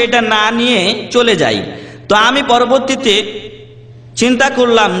 তখন সে এটা না নিয়ে চলে যায়। তো আমি পরবর্তীতে চিন্তা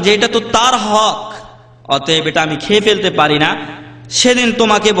করলাম যে এটা তো তার হক, অতএব এটা আমি খেয়ে ফেলতে পারি না। সেদিন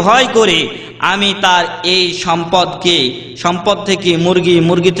তোমাকে ভয় করে আমি তার এই সম্পদ থেকে মুরগি,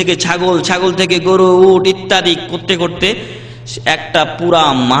 মুরগি থেকে ছাগল, ছাগল থেকে গরু, উট ইত্যাদি করতে করতে একটা পুরা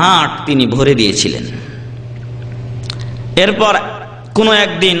মাঠ তিনি ভরে দিয়েছিলেন। এরপর কোনো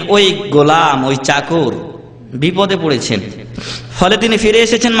একদিন ওই গোলাম, ওই চাকর বিপদে পড়েছেন, ফলে তিনি ফিরে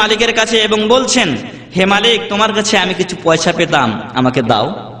এসেছেন মালিকের কাছে এবং বলছেন হে মালিক, তোমার কাছে আমি কিছু পয়সা পেতাম, আমাকে দাও।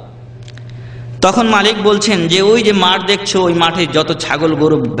 তখন মালিক বলছেন যে ওই যে মাঠ দেখছো, ওই মাঠে যত ছাগল,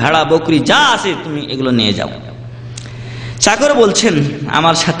 গরু, ভেড়া, বকরি যা আছে তুমি এগুলো নিয়ে যাও। চাকর বলছেন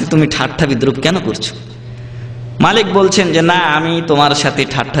আমার সাথে তুমি ঠাট্টা বিদ্রুপ কেন করছো? মালিক বলছেন যে না, আমি তোমার সাথে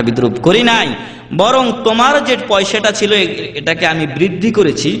ঠাট্টা বিদ্রুপ করি নাই, বরং তোমার যে পয়সাটা ছিল এটাকে আমি বৃদ্ধি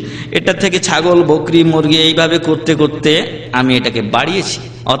করেছি, এটা থেকে ছাগল, বকরি, মুরগি এইভাবে করতে করতে আমি এটাকে বাড়িয়েছি।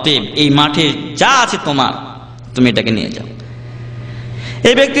 অতএব এই মাঠে যা আছে তোমার, তুমি এটাকে নিয়ে যাও।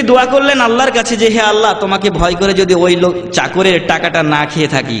 এই ব্যক্তি দোয়া করলেন আল্লাহর কাছে যে হে আল্লাহ, তোমাকে ভয় করে যদি ওই চাকরের টাকাটা না খেয়ে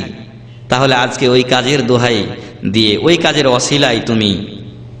থাকি, তাহলে আজকে ওই কাজের দোহাই দিয়ে, ওই কাজের অসিলায় তুমি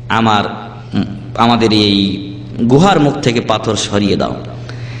আমাদের এই গুহার মুখ থেকে পাথর সরিয়ে দাও।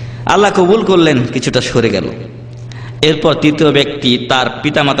 আল্লাহ কবুল করলেন, কিছুটা সরে গেল। এরপর তৃতীয় ব্যক্তি, তার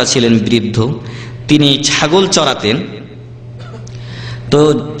পিতামাতা ছিলেন বৃদ্ধ, তিনি ছাগল চড়াতেন। তো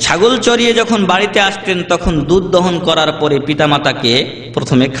ছাগল চড়িয়ে যখন বাড়িতে আসতেন তখন দুধ দহন করার পরে পিতামাতাকে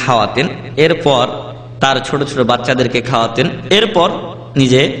প্রথমে খাওয়াতেন, এরপর তার ছোট ছোট বাচ্চাদেরকে খাওয়াতেন, এরপর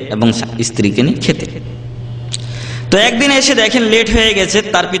নিজে এবং স্ত্রীকে নিয়ে খেতেন। তো একদিন এসে দেখেন লেট হয়ে গেছে,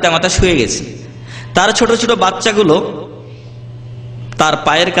 তার পিতামাতা শুয়ে গেছে। তার ছোট ছোট বাচ্চাগুলো তার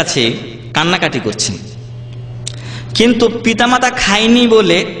পায়ের কাছে কান্নাকাটি করছেন, কিন্তু পিতামাতা খায়নি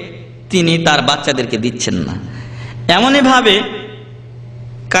বলে তিনি তার বাচ্চাদেরকে দিচ্ছেন না। এমনই ভাবে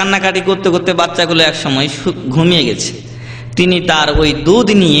কান্নাকাটি করতে করতে বাচ্চাগুলো এক সময় ঘুমিয়ে গেছে। তিনি তার ওই দুধ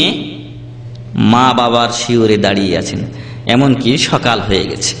নিয়ে মা বাবার শিওরে দাঁড়িয়ে আছেন, এমনকি সকাল হয়ে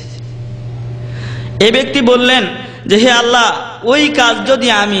গেছে। এই ব্যক্তি বললেন যে হে আল্লাহ, ওই কাজ যদি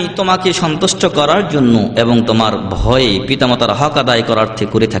আমি তোমাকে সন্তুষ্ট করার জন্য এবং তোমার ভয়ে পিতামাতার হক আদায় করার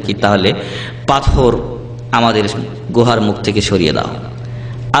থেকে করে থাকি, তাহলে পাথর আমাদের গুহার মুখ থেকে সরিয়ে দাও।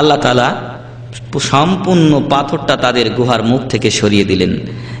 আল্লাহ তাআলা সম্পূর্ণ পাথরটা তাদের গুহার মুখ থেকে সরিয়ে দিলেন।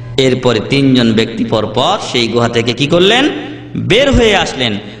 এরপরে 3 জন ব্যক্তি পরপর সেই গুহা থেকে কি করলেন? বের হয়ে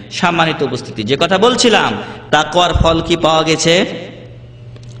আসলেন। সম্মানিত উপস্থিতি, যে কথা বলছিলাম, তাকওয়ার ফল কি পাওয়া গেছে?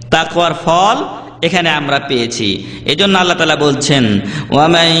 তাকওয়ার ফল এখানে আমরা পেয়েছি। এজন্য আল্লাহ তাআলা বলছেন ওয়া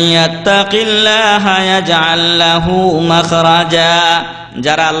মাইয়াত্তাকিল্লাহা ইয়াজআল লাহু মাখরাজা,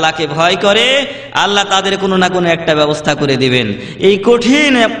 যারা আল্লাহকে ভয় করে আল্লাহ তাদের কোনো না কোনো একটা ব্যবস্থা করে দিবেন। এই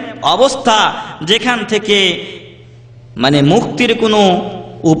কঠিন অবস্থা যেখান থেকে মুক্তির কোনো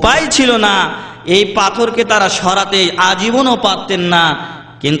উপায় ছিল না, এই পাথরকে তারা সরাতে আজীবনও পারতেন না,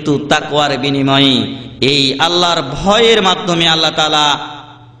 কিন্তু তাকওয়ার বিনিময়ে এই আল্লাহর ভয়ের মাধ্যমে আল্লাহ তাআলা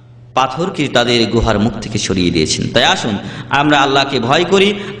পাথরকে তাদের গুহার মুখ থেকে সরিয়ে দিয়েছেন। তাই আসুন আমরা আল্লাহকে ভয় করি।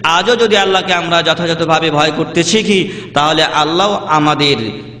 আজও যদি আল্লাহকে আমরা যথাযথভাবে ভয় করতে শিখি, তাহলে আল্লাহ আমাদের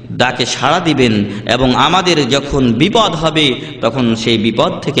ডাকে সাড়া দিবেন এবং আমাদের যখন বিপদ হবে তখন সেই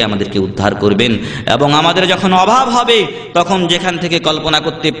বিপদ থেকে আমাদেরকে উদ্ধার করবেন, এবং আমাদের যখন অভাব হবে তখন যেখান থেকে কল্পনা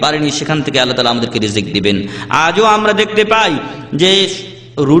করতে পারিনি সেখান থেকে আল্লাহ তাআলা আমাদেরকে রিজিক দিবেন। আজও আমরা দেখতে পাই যে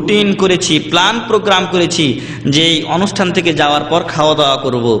রুটিন করেছি, প্ল্যান প্রোগ্রাম করেছি যে অনুষ্ঠান থেকে যাওয়ার পর খাওয়া দাওয়া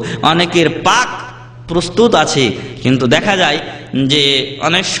করব, অনেকের পাক প্রস্তুত আছে, কিন্তু দেখা যায় যে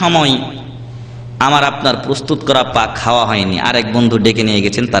অনেক সময় আমার আপনার প্রস্তুত করা পাক খাওয়া হয়নি, আরেক বন্ধু ডেকে নিয়ে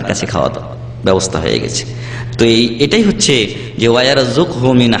গেছেন, তার কাছে খাওয়া দাওয়া ব্যবস্থা হয়ে গেছে। তো এটাই হচ্ছে যে ওয়ায়ারযুকহু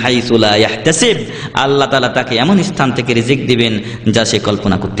মিন হাইসু লা ইয়াহতাসিব, আল্লাহ তাআলা তাকে এমন স্থান থেকে রিজিক দিবেন যা সে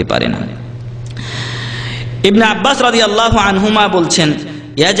কল্পনা করতে পারে না। ইবনে আব্বাস রাদিয়াল্লাহু আনহুমা বলছেন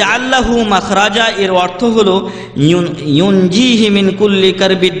ইয়াজআল লাহু মাখরাজা, এর অর্থ হলো ইউনজিহি মিন কুল্লি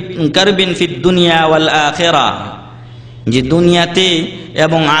কারবিন ফিদ দুনিয়া ওয়াল আখিরাহ, যে দুনিয়াতে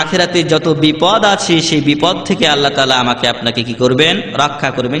এবং আখিরাতে যত বিপদ আছে সেই বিপদ থেকে আল্লাহ তাআলা আমাকে আপনাকে কি করবেন, রক্ষা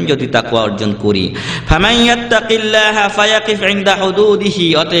করবেন যদি তাকওয়া অর্জন করি। ফামান ইয়াত্তাকিল্লাহা ফায়াকিফ ইনদা হুদুদিহি,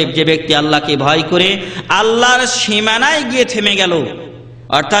 অতএব যে ব্যক্তি আল্লাহকে ভয় করে আল্লাহর সীমানায় গিয়ে থেমে গেল,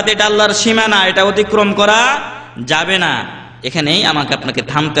 অর্থাৎ এটা আল্লাহর সীমানা, এটা অতিক্রম করা যাবে না, এখানেই আমাকে আপনাকে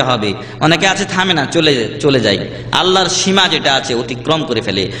থামতে হবে। অনেকে আছে থামে না, চলে যায়, আল্লাহর সীমা যেটা আছে অতিক্রম করে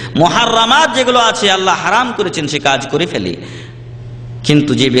ফেলে, মুহাররামাত যেগুলো আছে আল্লাহ হারাম করেছেন সে কাজ করে ফেলে।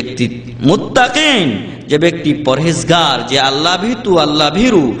 কিন্তু যে ব্যক্তি মুত্তাকিন, যে ব্যক্তি পরহেজগার, যে আল্লাহ ভীতু, আল্লাহ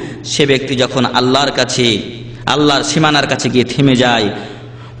ভীরু, সে ব্যক্তি যখন আল্লাহর কাছে, আল্লাহর সীমানার কাছে গিয়ে থেমে যায়,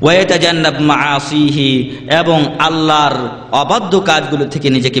 ওয়ায়াতাজান্নাব মাআসিহি, এবং আল্লাহর অবাধ্য কাজগুলো থেকে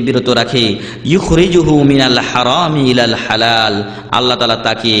নিজেকে বিরত রাখে, ইউখরিজুহু মিনাল হারামি ইলাল হালাল, আল্লাহ তাআলা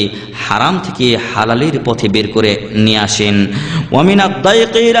তাকে হারাম থেকে হালালের পথে বের করে নিয়ে আসেন। ওয়া মিনাদ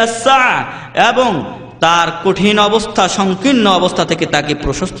দায়কি ইলাস সা, এবং তার কঠিন অবস্থা, সংকীর্ণ অবস্থা থেকে তাকে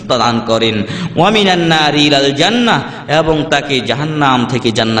প্রশস্ততা দান করেন। ওয়া মিনান নারি ইলাল জান্নাহ, এবং তাকে জাহান্নাম থেকে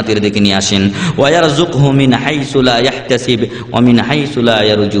জান্নাতের দিকে নিয়ে আসেন। ওয়া ইয়ারযুকহু মিন হাইসু লা ইয়াহতাসিব ওয়া মিন হাইসু লা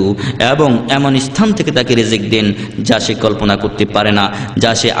ইয়ারজু, এবং এমন স্থান থেকে তাকে রিজিক দেন যা সে কল্পনা করতে পারে না,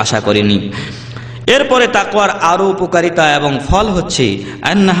 যা সে আশা করেনি। এরপরে তাকওয়ার আরো উপকারিতা এবং ফল হচ্ছে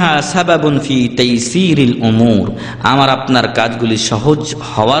আন্নাহা সাবাবুন ফি তাইসিরিল উমুর, আমার আপনার কাজগুলি সহজ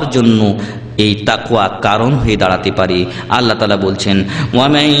হওয়ার জন্য এই তাকওয়া কারণ হয়ে দাঁড়াতে পারে। আল্লাহ তাআলা বলছেন ওয়া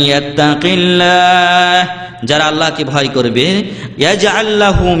মান ইয়াত্তাকিল্লাহ, যারা আল্লাহকে ভয় করবে, ইয়াজআল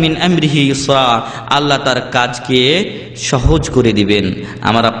লাহু মিন আমরিহি ইউসরা, আল্লাহ তার কাজকে সহজ করে দিবেন,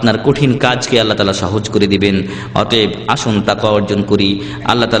 আমার আপনার কঠিন কাজকে আল্লাহ তাআলা সহজ করে দিবেন। অতএব আসুন তাকওয়া অর্জন করি,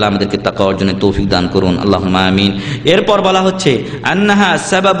 আল্লাহ তাআলা আমাদেরকে তাকওয়া অর্জনের তৌফিক দান করুন, আল্লাহুম্মা আমিন। এরপর বলা হচ্ছে আন্নাহা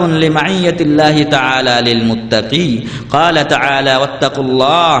সাবাবুন লিমাইয়াতিল্লাহি তাআলা লিল মুত্তাকি, ক্বালা তাআলা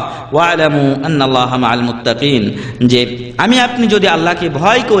ওয়াত্তাকুল্লাহ ওয়া'লামু আন্নাল্লাহা মা'আল মুত্তাকিন, যে আমি আপনি যদি আল্লাহকে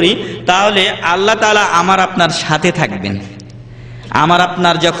ভয় করি তাহলে আল্লাহ তাআলা আমার আপনার সাথে থাকবেন, আমার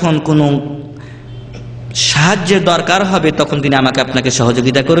আপনার যখন কোনো সাহায্যের দরকার হবে তখন তিনি আমাকে আপনাকে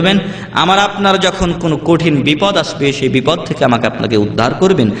সহযোগিতা করবেন, আমার আপনার যখন কোনো কঠিন বিপদ আসবে সেই বিপদ থেকে আমাকে আপনাকে উদ্ধার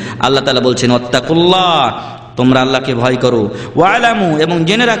করবেন। আল্লাহ তাআলা বলছেন ওয়াত্তাকুল্লাহ, তোমরা আল্লাহকে ভয় করো, ওয়া'লামু, এবং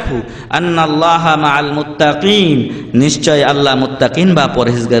জেনে রাখো, আন্নাল্লাহা মা'আল মুত্তাকিন, নিশ্চয় আল্লাহ মুত্তাকিন বা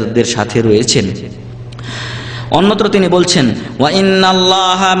পরহেজগারদের সাথে রয়েছেন। অন্যত্র তিনি বলছেন ওয়া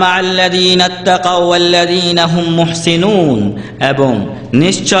ইন্নাল্লাহা মা'আল্লাযীনা ইত্তাকাউ ওয়াল্লাযীনা হুম মুহসিনুন, এবং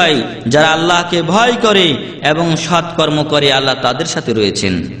নিশ্চয় যারা আল্লাহকে ভয় করে এবং সৎকর্ম করে আল্লাহ তাদের সাথে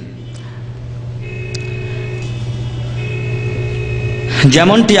রয়েছেন।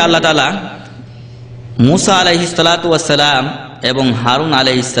 যেমনটি আল্লাহ তাআলা মূসা আলাইহিস সালাতু ওয়াস সালাম এবং হারুন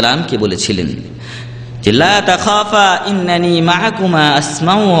আলাইহিস সালামকে বলেছিলেন যে লা তাখাফা ইন্নানি মা'আকুমা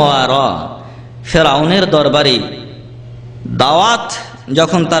আসমাউ ওয়া আরা, ফেরাউনের দরবারে দাওয়াত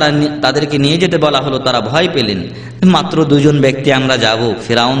যখন তাদেরকে নিয়ে যেতে বলা হলো তারা ভয় পেলেন, মাত্র দুজন ব্যক্তি আমরা যাব,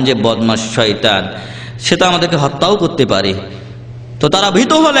 ফেরাউন যে বদমাশ শয়তান সে তো আমাদেরকে হত্যাও করতে পারে, তো তারা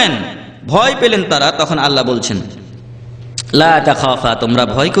ভীত হলেন, ভয় পেলেন তারা। তখন আল্লাহ বলছেন লা তাখাফা, তোমরা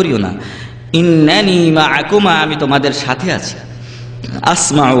ভয় করিও না, ইন্নানি মা'আকুমা, আমি তোমাদের সাথে আছি,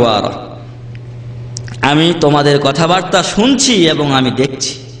 আসমাউ ওয়া আরা, আমি তোমাদের কথাবার্তা শুনছি এবং আমি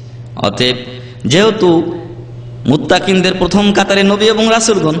দেখছি। অতএব যেহেতু মুত্তাকিনদের প্রথম কাতারে নবী এবং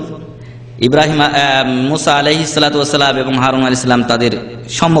রাসূলগণ মূসা আলাইহিস সালাতু ওয়াস সালাম এবং হারুন আলাইহিস সালাম তাদের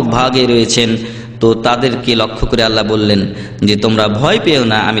সম্মুখ ভাগে রয়েছেন, তো তাদেরকে লক্ষ্য করে আল্লাহ বললেন যে তোমরা ভয় পেও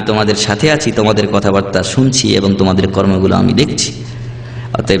না, আমি তোমাদের সাথে আছি, তোমাদের কথাবার্তা শুনছি এবং তোমাদের কর্মগুলো আমি দেখছি।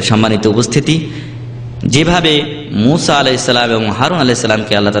 অতএব সম্মানিত উপস্থিতি, যেভাবে মূসা আলাইহিস সালাম এবং হারুন আলাইহিস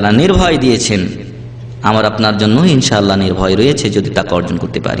সালামকে আল্লাহ তাআলা নির্ভয় দিয়েছেন আমার আপনার জন্য ইনশাআল্লাহ নির্ভয় রয়েছে যদি তাকওয়া অর্জন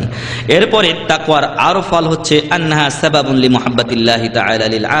করতে পারি। এরপরে তাকওয়ার আরো ফল হচ্ছে আন্নাহা সাবাবুন লিমুহাব্বাতিল্লাহি তাআলা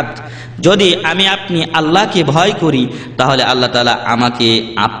লিল আবদ। যদি আমি আপনি আল্লাহকে ভয় করি তাহলে আল্লাহ তাআলা আমাকে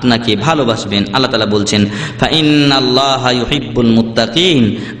আপনাকে ভালোবাসবেন। আল্লাহ তাআলা বলছেন ফা ইন্নাল্লাহা ইউহিব্বুল মুত্তাকিন,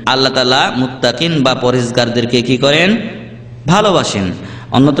 আল্লাহ তাআলা মুত্তাকিন বা পরহেজগারদেরকে কি করেন? ভালোবাসেন।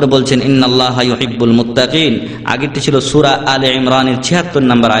 অন্যত্র বলছেন ইন্নাল্লাহা ইউহিব্বুল মুত্তাকিন। আগেরটি ছিল সূরা আলে ইমরানের ৭৬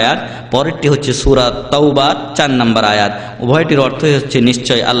 নম্বর আয়াত, পরেরটি হচ্ছে সূরা তাওবার ৪ নম্বর আয়াত। উভয়টির অর্থই হচ্ছে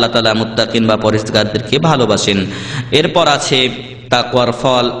নিশ্চয় আল্লাহ তাআলা মুত্তাকিন বা পরহেজগারদেরকে ভালোবাসেন। এরপর আছে তাকওয়ার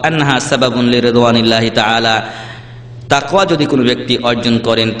ফল আনহা সাবাবুন লিরিদওয়ানিল্লাহি তাআলা। তাকওয়া যদি কোনো ব্যক্তি অর্জন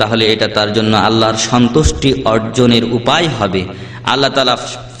করেন তাহলে এটা তার জন্য আল্লাহর সন্তুষ্টি অর্জনের উপায় হবে। আল্লাহ তাআলা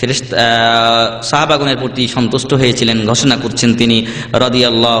সাহাবাগণের প্রতি সন্তুষ্ট হয়েছিলেন, ঘোষণা করছেন তিনি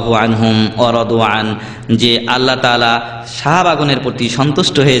রাদিয়াল্লাহু আনহুম ওয়া রাদু আন, যে আল্লাহ তাআলা সাহাবাগণের প্রতি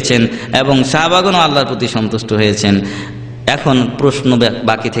সন্তুষ্ট হয়েছেন এবং সাহাবাগণও আল্লাহর প্রতি সন্তুষ্ট হয়েছেন। এখন প্রশ্ন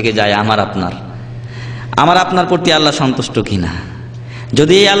বাকি থেকে যায় আমার আপনার প্রতি আল্লাহ সন্তুষ্ট কিনা।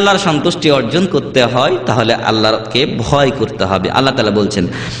 যদি এই আল্লাহর সন্তুষ্টি অর্জন করতে হয় তাহলে আল্লাহকে ভয় করতে হবে। আল্লাহ তাআলা বলছেন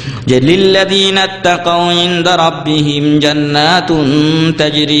যে লিল্লাযীনা তাকাউ ইনদা রাব্বিহিম জান্নাতুন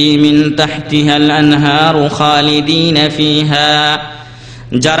তাজরি মিন তাহতিহাল আনহারু খালিদিনা ফিহা,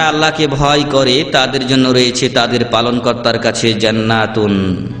 যারা আল্লাহকে ভয় করে তাদের জন্য রয়েছে তাদের পালনকর্তার কাছে জান্নাতুন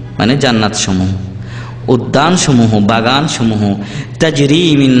মানে জান্নাত সমূহ, উদ্যান সমূহ, বাগান সমূহ, তাজরি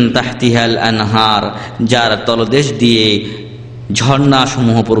মিন তাহতিহাল আনহার যার তলদেশ দিয়ে ঝর্ণা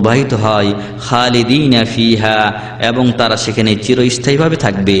সমূহ প্রবাহিত হয়, খালিদিনা ফিহা এবং তারা সেখানে চিরস্থায়ীভাবে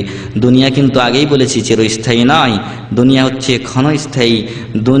থাকবে। দুনিয়া কিন্তু আগেই বলেছি চিরস্থায়ী নয়, দুনিয়া হচ্ছে ক্ষণস্থায়ী।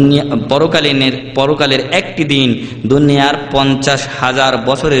 দুনিয়া পরকালের একটি দিন দুনিয়ার 50,000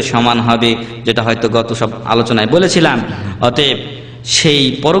 বছরের সমান হবে, যেটা হয়তো গত সব আলোচনায় বলেছিলাম। অতএব সেই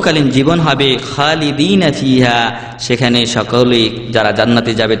পরকালীন জীবন হবে খালিদিনা ফিহা, সেখানে সকলেই যারা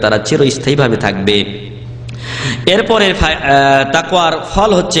জান্নাতে যাবে তারা চিরস্থায়ীভাবে থাকবে। এরপরে তাকওয়ার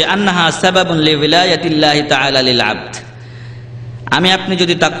ফল হচ্ছে আন্নাহা সাবাবুন লিওয়ালায়াতিল্লাহি তাআলা লিল আবদ। আমি আপনি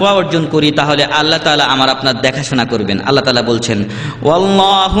যদি তাকওয়া অর্জন করি তাহলে আল্লাহ তাআলা আমার আপনার দেখাশোনা করবেন। আল্লাহ তাআলা বলছেন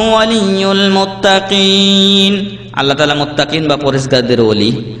ওয়াল্লাহু ওয়ালিয়ুল মুত্তাকিন, আল্লাহ তাআলা মুত্তাকিন বা পরহেজগারদের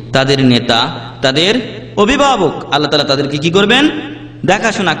ওলি, তাদের নেতা, তাদের অভিভাবক। আল্লাহ তাআলা তাদেরকে কি করবেন?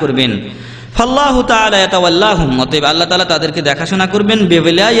 দেখাশোনা করবেন। ফাল্লাহু তাআলা ইয়াতাওয়াল্লাহুম, অতএব আল্লাহ তাআলা তাদেরকে দেখাশোনা করবেন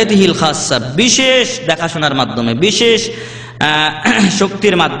বিওয়ালায়াতিহিল খাসসা, বিশেষ দেখাশোনার মাধ্যমে, বিশেষ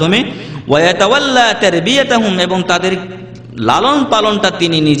শক্তির মাধ্যমে। ওয়া ইয়াতাওয়াল্লা তারবিয়াতাহুম, এবং তাদের লালন পালনটা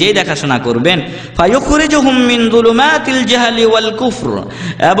তিনি নিজেই দেখাশোনা করবেন। ফায়ুখরিজুহুম মিন যুলুমাতিল জাহলি ওয়াল কুফর,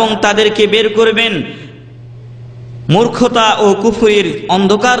 এবং তাদেরকে বের করবেন মূর্খতা ও কুফরির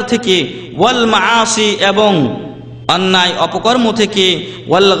অন্ধকার থেকে, ওয়াল মাআসি এবং অন্যায় অপকর্ম থেকে,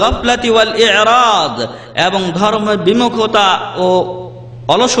 ওয়াল গাফলাতি ওয়াল ইরাদ এবং ধর্ম বিমুখতা ও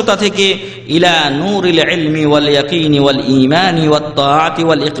অলসতা থেকে, ইলা নূরিল ইলমি ওয়াল ইয়াকিনি ওয়াল ঈমানি ওয়াত তাআতি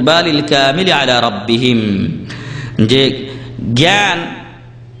ওয়াল ইকবালিল কামিল আলা রাব্বিহিম, যে জ্ঞান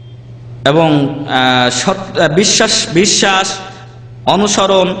এবং বিশ্বাস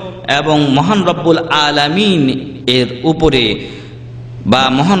অনুসরণ এবং মহান রব্বুল আলামিন এর উপরে বা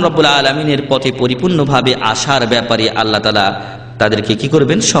মহান রব্বুল আলামিনের পথে পরিপূর্ণভাবে আসার ব্যাপারে আল্লাহ তাআলা তাদেরকে কি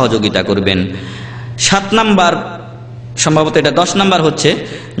করবেন? সহযোগিতা করবেন। 7 নাম্বার, সম্ভবত এটা 10 নাম্বার হচ্ছে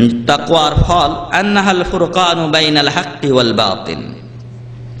তাকওয়ার ফল আন্নাহাল ফুরকানু বাইনাল হাক্কি ওয়াল বাতিল।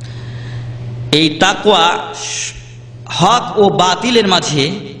 এই তাকওয়া হক ও বাতিলের মাঝে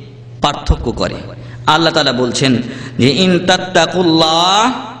পার্থক্য করে। আল্লাহ তাআলা বলছেন যে ইন তাত্তাকুল্লাহ,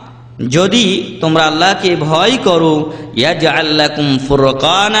 যদি তোমরা আল্লাহকে ভয় করো, ইয়াজআল লাকুম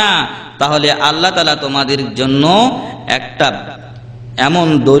ফুরকানা, তাহলে আল্লাহ তাআলা তোমাদের জন্য একটা এমন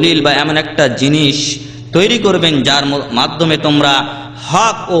দলিল বা এমন একটা জিনিস তৈরি করবেন যার মাধ্যমে তোমরা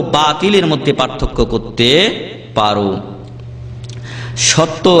হক ও বাতিলের মধ্যে পার্থক্য করতে পারো,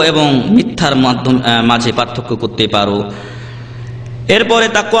 সত্য এবং মিথ্যার মাঝে পার্থক্য করতে পারো। এরপরে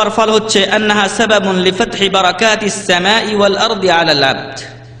তাকওয়ার ফল হচ্ছে আন্নাহা সাবাবুন লিফাতহি বারাকাতিস সামাই ওয়াল আরদি আলাল আবদ।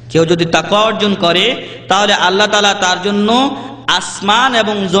 কেউ যদি তাকওয়া অর্জন করে তাহলে আল্লাহ তাআলা তার জন্য আসমান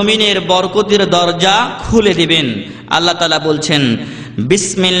এবং জমিনের বরকতের দরজা খুলে দিবেন। আল্লাহ তাআলা বলছেন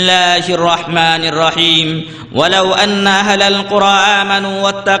বিসমিল্লাহির রহমানির রহিম ওয়ালাউ আন্না আহলাল কুরা আমানু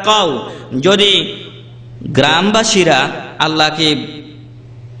ওয়াত্তাকাউ, যদি গ্রামবাসীরা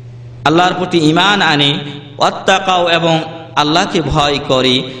আল্লাহর প্রতি ঈমান আনে, ওয়াত্তাকাউ এবং আল্লাহকে ভয়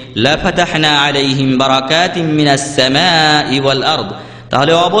করে, লাফাতাহনা আলাইহিম বারাকাতিম মিনাস সামাই ওয়াল আরদ,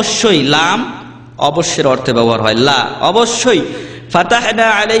 তাহলে অবশ্যই, লাম অবশ্যের অর্থে ব্যবহার হয়, লা অবশ্যই ফাতাহনা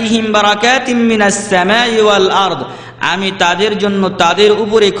আলাইহিম বারাকাতিম মিনাস সামাই ওয়াল আরদ, আমি তাদের জন্য তাদের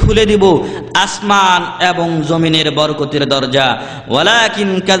উপরে খুলে দিব আসমান এবং জমিনের বরকতের দরজা। ওয়ালাকিন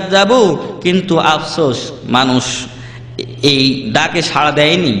কাযযাবু, কিন্তু আফসোস মানুষ এই ডাকে সাড়া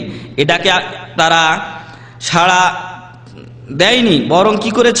দেয়নি, এই ডাকে তারা সাড়া দেয়নি, বরং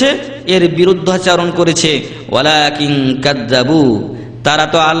কি করেছে, এর বিরুদ্ধাচরণ করেছে। ওয়ালাকিন কাযযাবু, তারা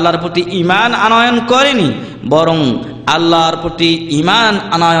তো আল্লাহর প্রতি ঈমান আনয়ন করেনি, বরং আল্লাহর প্রতি ঈমান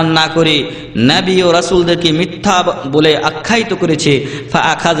আনয়ন না করে নবী ও রাসূলদেরকে মিথ্যা বলে আখ্যায়িত করেছে।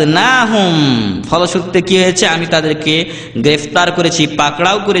 ফাআখাযনাহুম, ফলশ্রুতিতে কি হয়েছে, আমি তাদেরকে গ্রেফতার করেছি,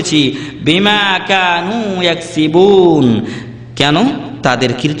 পাকড়াও করেছি। বিমা কানু ইয়াকসিবুন, কেন,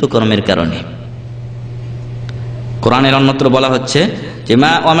 তাদের কৃতকর্মের কারণে। কোরআনের অন্যত্র বলা হচ্ছে যে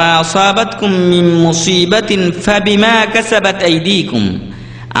ওয়ামা আসাবাতকুম মিন মুসিবাতিন ফাবিমা কাসাবাত আইদিকুম,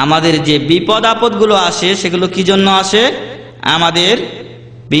 আমাদের যে বিপদ আপদগুলো আসে সেগুলো কি জন্য আসে, আমাদের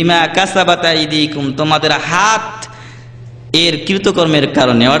বিমা কাসাবাত আইদিকুম, তোমাদের হাত এর কৃতকর্মের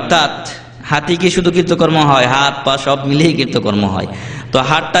কারণে। অর্থাৎ হাতে কি শুধু কৃতকর্ম হয়, হাত পা সব মিলিয়ে কৃতকর্ম হয়। তো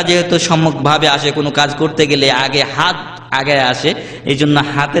হাতটা যেহেতু সম্মুখভাবে আসে, কোনো কাজ করতে গেলে আগে হাত আগে আসে, এই জন্য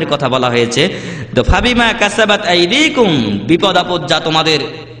হাতের কথা বলা হয়েছে। তো ফাবিমা কাসাবাত আইদিকুম, বিপদ আপদ যা তোমাদের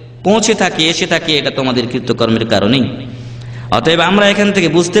পৌঁছে থাকে, এসে থাকে, এটা তোমাদের কৃতকর্মের কারণেই। অতএব আমরা এখান থেকে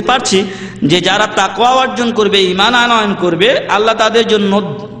বুঝতে পারছি যে যারা তাকওয়া অর্জন করবে, ঈমান আনয়ন করবে, আল্লাহ তাদের জন্য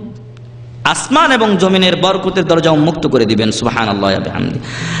আসমান এবং জমিনের বরকতের দরজা উন্মুক্ত করে দিবেন। সুবহানাল্লাহ ওয়া বিহামদি।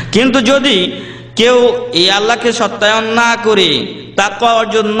 কিন্তু যদি কেউ এই আল্লাহকে সত্যায়ন না করে, তাকওয়া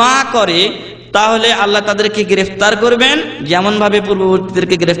অর্জন না করে, তাহলে আল্লাহ তাদেরকে গ্রেফতার করবেন, যেমন ভাবে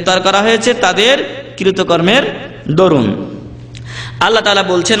পূর্ববর্তীদেরকে গ্রেফতার করা হয়েছে তাদের কৃতকর্মের দরুন। আল্লাহ তাআলা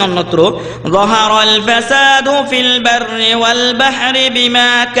বলছেন অন্যত্র, যাহারাল ফাসাদু ফিল বাররি ওয়াল বাহরি বিমা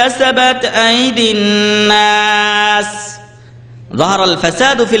কাসাবাত আইদিন নাস। যাহারাল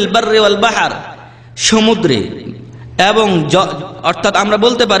ফাসাদু ফিল বাররি ওয়াল বাহর, সমুদ্রে এবং অর্থাৎ আমরা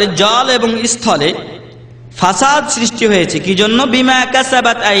বলতে পারি জল এবং স্থলে ফাসাদ সৃষ্টি হয়েছে, কি জন্য, বিমা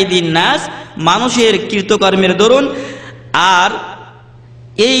কাসাবাত আইদিন নাস, মানুষের কৃতকর্মের দরুন। আর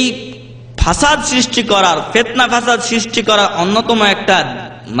এই ফাসাদ সৃষ্টি করার, ফিতনা ফাসাদ সৃষ্টি করার অন্যতম একটা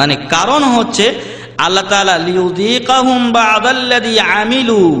কারণ হচ্ছে আল্লাহ তাআলা লিউযীকাহুম বা'দাল্লাযী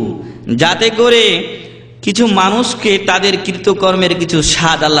আমিলু, যাতে করে কিছু মানুষকে তাদের কৃতকর্মের কিছু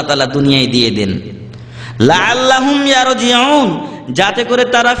স্বাদ আল্লাহ তাআলা দুনিয়ায় দিয়ে দেন। লাআল্লাহুম ইয়ারজিউন, যাতে করে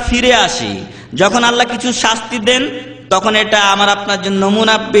তারা ফিরে আসে। যখন আল্লাহ কিছু শাস্তি দেন তখন এটা আমার আপনার জন্য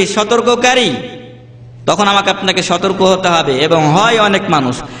মুনাব্বি, সতর্ককারী, তখন আমাকে আপনাকে সতর্ক হতে হবে। এবং হয় অনেক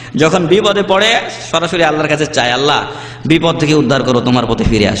মানুষ যখন বিপদে পড়ে সরাসরি আল্লাহর কাছে চায়, আল্লাহ বিপদ থেকে উদ্ধার করো, তোমার পথে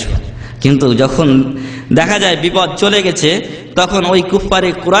ফিরে আসবো। কিন্তু যখন দেখা যায় বিপদ চলে গেছে, তখন ওই কুফফারে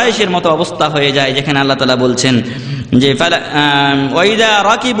কুরাইশের মতো অবস্থা হয়ে যায়, যেখানে আল্লাহ তাআলা বলছেন যে ওয়াইদা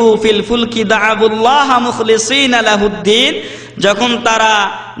রাকিবু ফিল ফুলকি দাআবুল্লাহা মুখলিসিনা লাহুদ্দিন, যখন তারা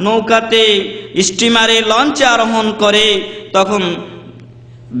নৌকাতে, স্টিমারে, লঞ্চে আরোহণ করে, তখন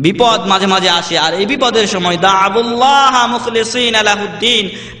বিপদ মাঝে মাঝে আসে। আর এই বিপদের সময় দাআবুল্লাহা মুখলিসিনা লাহুদ্দিন,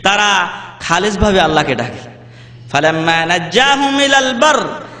 তারা খালেস ভাবে আল্লাহকে ডাকে। ফালাম্মা নাজ্জাহুম ইলাল বার,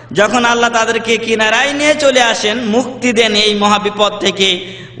 যখন আল্লাহ তাদেরকে কিনারায় নিয়ে চলে আসেন, মুক্তি দেন এই মহাবিপদ থেকে,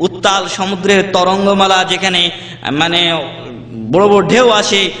 উত্তাল সমুদ্রের তরঙ্গমালা, যেখানে বড় বড় ঢেউ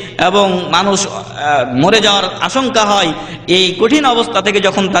আসে এবং মানুষ মরে যাওয়ার আশঙ্কা হয়, এই কঠিন অবস্থা থেকে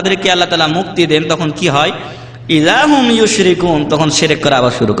যখন তাদেরকে আল্লাহ তাআলা মুক্তি দেন, তখন কি হয়, ইলাহুম ইউশরিকুন, তখন শিরক করা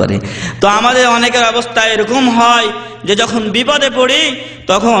আবার শুরু করে। তো আমাদের অনেকের অবস্থা এরকম হয় যে যখন বিপদে পড়ি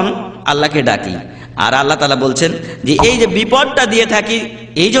তখন আল্লাহকে ডাকি, আর আল্লাহ তাআলা বলছেন যে এই যে বিপদটা দিয়ে থাকি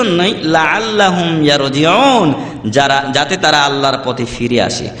এই জন্যই লাআল্লাহুম ইয়ারজিউন, যাতে তারা আল্লাহর পথে ফিরে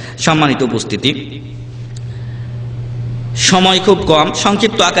আসে। সম্মানিত উপস্থিতি, সময় খুব কম,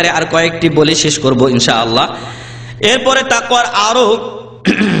 সংক্ষিপ্ত আকারে আর কয়েকটি বলে শেষ করব ইনশাআল্লাহ। এরপরে তাকওয়ার আরো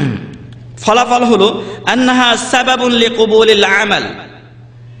ফলাফল হলো আন্নাহা সাবাবুন লিকুবুলিল আমাল,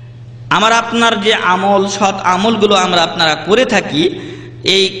 আমার আপনার যে আমল, সৎ আমলগুলো আমরা আপনারা করে থাকি,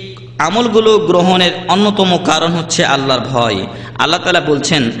 এই আমলগুলো গ্রহণের অন্যতম কারণ হচ্ছে আল্লাহর ভয়। আল্লাহ তাআলা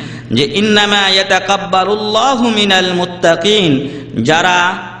বলছেন যে ইন্নামা ইয়াতাকাব্বারুল্লাহু মিনাল মুত্তাকিন, যারা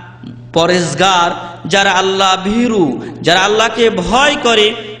পরেজগার, যারা আল্লাহ ভীরু, যারা আল্লাহকে ভয় করে,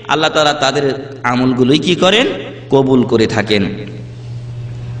 আল্লাহ তাআলা তাদের আমলগুলোই কি করেন, কবুল করে থাকেন।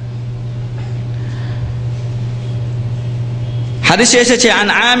 হাদিসে এসেছে আন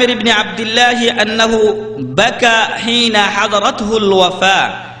আমির ইবনে আব্দুল্লাহ আন্নাহু বাকা হিনা হাদারাতহুল ওয়াফা,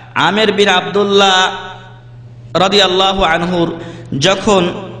 আমির বিন আব্দুল্লাহ রাদিয়াল্লাহু আনহুর যখন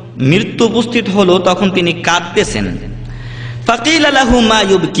মৃত্যু উপস্থিত হলো তখন তিনি কাঁদতেছেন। ফাকিলা লাহু মা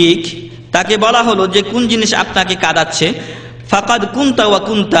ইউবকিক, তাকে বলা হলো যে কোন জিনিস আপনাকে কাঁদাচ্ছে। ফাকাদ কুনতা ওয়া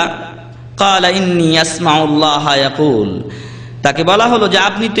কুনতা ক্বালা ইন্নী আসমাউল্লাহা ইয়াকুল। তাকে বলা হলো যে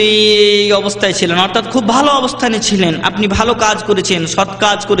আপনি তো এই অবস্থায় ছিলেন, অর্থাৎ খুব ভালো অবস্থানে ছিলেন, আপনি ভালো কাজ করেছেন, সৎ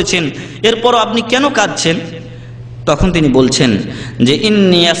কাজ করেছেন, এরপরও আপনি কেন কাঁদছেন? তখন তিনি বলছেন যে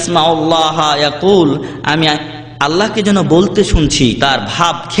ইন্নী আসমাউল্লাহা ইয়াকুল, আমি আল্লাহকে যেন বলতে শুনছি, তার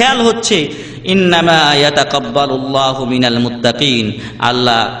ভাব খেয়াল হচ্ছে ইন্নামা ইয়াতাকাব্বালুল্লাহু মিনাল মুত্তাকিন,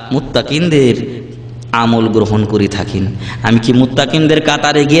 আল্লাহ মুত্তাকিনদের আমল গ্রহণ করে থাকেন। আমি কি মুত্তাকিনদের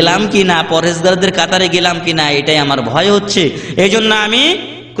কাতারে গেলাম কি না, পরহেজগারদের কাতারে গেলাম কি না, এটাই আমার ভয় হচ্ছে, এই জন্য আমি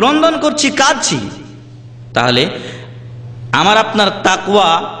ক্রন্দন করছি, কাঁদছি। তাহলে আমার আপনার তাকওয়া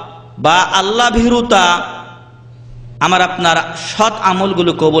বা আল্লাহ ভীরুতা, আমার আপনার সৎ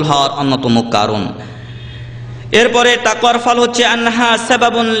আমলগুলো কবুল হওয়ার অন্যতম কারণ। এরপরে তাকওয়ার ফল হচ্ছে আনহা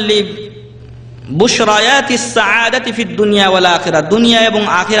সাবাবুন লি বুশরায়াতিস সাআদাতি ফিদ দুনিয়া ওয়াল আখিরাহ, দুনিয়া এবং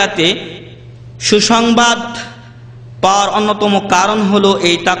আখিরাতে সুসংবাদ পাওয়ার অন্যতম কারণ হলো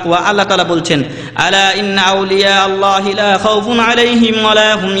এই তাকওয়া। আল্লাহ তাআলা বলছেন আলা ইন্না আউলিয়া আল্লাহি লা খাউফুন আলাইহিম ওয়া লা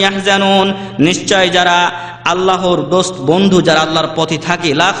হুম ইয়াহজানুন, নিশ্চয় যারা আল্লাহর দোস্ত বন্ধু, যারা আল্লাহর পথে থাকে,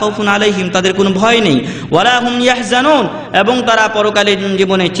 লা খাউফুন আলাইহিম, তাদের কোনো ভয় নেই, ওয়া লা হুম ইয়াহজানুন, এবং তারা পরকালীন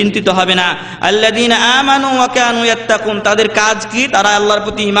জীবনে চিন্তিত হবে না। আল্লাযীনা আমানু ওয়া কানু ইয়াত্তাকুন, তাদের কাজ কি? তারা আল্লাহর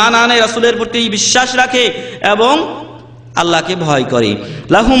প্রতি ঈমান আনে, রাসূলের প্রতি বিশ্বাস রাখে এবং আল্লাহকে ভয় করে।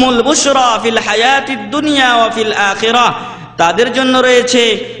 লাহুমুল বুশরা ফিল হায়াতিদ দুনিয়া ওয়া ফিল আখিরাহ, তাদের জন্য রয়েছে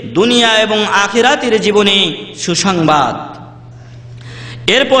দুনিয়া এবং আখিরাতের জীবনে সুসংবাদ।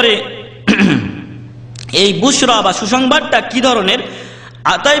 এরপরে এই বুশরা বা সুসংবাদটা কি ধরনের?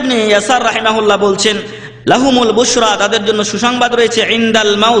 আতা ইবনে ইয়াসার রাহিমাহুল্লাহ বলছেন লাহুমুল বুশরা, তাদের জন্য সুসংবাদ রয়েছে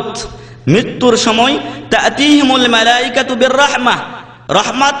ইনদাল মাউত, মৃত্যুর সময়, তাতিহিমুল মালাইকাতু বির রাহমাহ,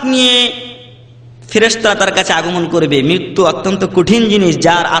 রহমত নিয়ে ফেরেশতারা তার কাছে আগমন করবে। মৃত্যু অত্যন্ত কঠিন জিনিস,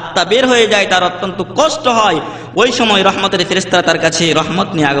 যার আত্মা বের হয়ে যায়, তার অত্যন্ত কষ্ট হয়, ওই সময় রহমতের ফেরেশতারা তার কাছে রহমত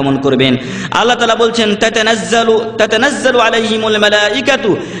নিয়ে আগমন করবেন। আল্লাহ তাআলা বলছেন তাতানাজ্জালু আলাইহিমুল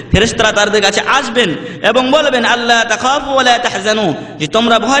মালাইকাতু, ফেরেশতারা তাদের কাছে আসবেন এবং বলবেন আল্লাহ তাখাফু ওয়া লা তাহজানু, যে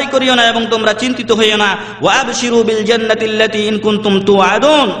তোমরা ভয় করিও না এবং তোমরা চিন্তিত হইও না। ওয়া আবশিরু বিল জান্নাতিল্লাতী ইন কুনতুম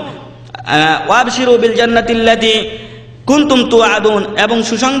তুআদুন, ওয়া আবশিরু বিল জান্নাতিল্লাতী কুনতুম তুআদুন, এবং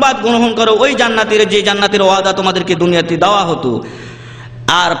সুসংবাদ গ্রহণ করো ওই জান্নাতের, যে জান্নাতের ওয়াদা তোমাদেরকে দুনিয়াতে দেওয়া হতো।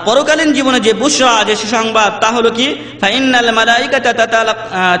 আর পরকালীন জীবনে যে বুশরা, যে সুসংবাদ, তা হলো কি? ফাইন্নাল মালাইকাতা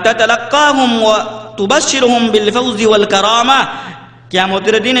তাতালাক্কাহুম ওয়া তুবাশশিরুহুম বিল ফাওজি ওয়াল কারামা,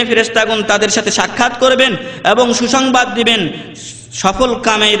 কিয়ামতের দিনে ফেরেশতাগণ তাদের সাথে সাক্ষাৎ করবেন এবং সুসংবাদ দিবেন সফল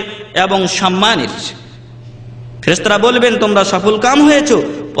কামের এবং সম্মানের। ফেরেশতারা বলবেন তোমরা সফল কাম হয়েছো,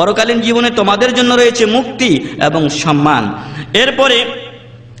 পরকালীন জীবনে তোমাদের জন্য রয়েছে মুক্তি এবং সম্মান। এরপরে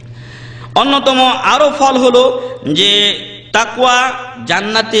অন্যতম আরো ফল হলো যে তাকওয়া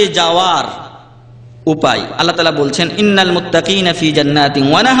জান্নাতে যাওয়ার উপায়। আল্লাহ তাআলা বলছেন ইন্নাল মুত্তাকিনা ফি জান্নাতিন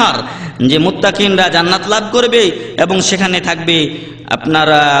ওয়া নাহার, যে মুত্তাকিনরা জান্নাত লাভ করবে এবং সেখানে থাকবে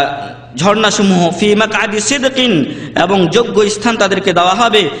আপনারা ঝর্ণাসমূহ, ফি মাকআদি সিদকিন, এবং যোগ্য স্থান তাদেরকে দেওয়া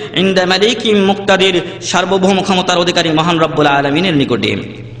হবে, ইনদা মালিকিম মুক্তাদির, সার্বভৌম ক্ষমতার অধিকারী মহান রব্বুল আলামিনের নিকটে।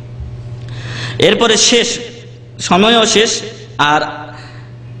 এরপরে শেষ, সময়ও শেষ, আর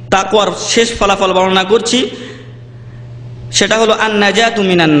তাকওয়ার শেষ ফলাফল বর্ণনা করছি, সেটা হলো আন-নাজাতু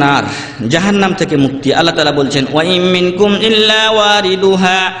মিনান নার, জাহান্নাম থেকে মুক্তি। আল্লাহ তাআলা বলছেন ওয়া ইম মিনকুম ইল্লা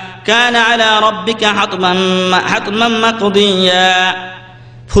ওয়ারিদুহা কানা আলা রাব্বিকা হাতমান মাকদিয়া।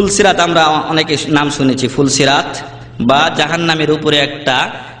 ফুলসিরাত আমরা অনেকে নাম শুনেছি, ফুলসিরাত বা জাহান্নামের উপরে একটা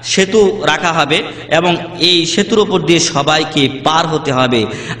সেতু রাখা হবে এবং এই সেতুর উপর দিয়ে সবাইকে পার হতে হবে।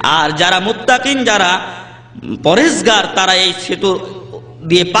 আর যারা মুত্তাকিন, যারা পরহেজগার, তারা এই সেতু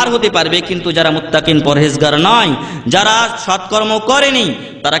দিয়ে পার হতে পারবে, কিন্তু যারা মুত্তাকিন পরহেজগার নয়, যারা সৎকর্ম করেনি,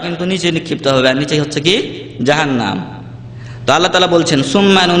 তারা কিন্তু নিচে নিক্ষিপ্ত হবে, আর নিচে হচ্ছে কি? জাহান্নাম। তো আল্লাহ তাআলা বলছেন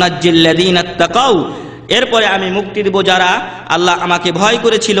সুম্মা নুনাজ্জিল লাযীনা তাকাউ, এরপরে আমি মুক্তি দেব যারা আল্লাহ আমাকে ভয়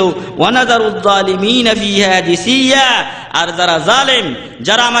করেছিল, ওয়া নাযারুয যালিমিনা ফিহা জিসিয়া, আর যারা জালেম,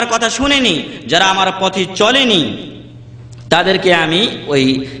 যারা আমার কথা শুনেনি, যারা আমার পথে চলেনি, তাদেরকে আমি ওই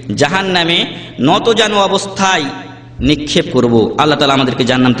জাহান্নামে নতজানু অবস্থায় নিক্ষেপ করব। আল্লাহ তাআলা আমাদেরকে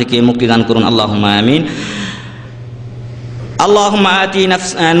জাহান্নাম থেকে মুক্তি দান করুন, আল্লাহুম্মা আমিন। আল্লাহুম্মা আতি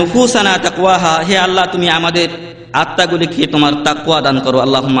নুফুসানা তাকওয়াহা, হে আল্লাহ তুমি আমাদের আত্মাগুলিকে তোমার তাকওয়া দান করো,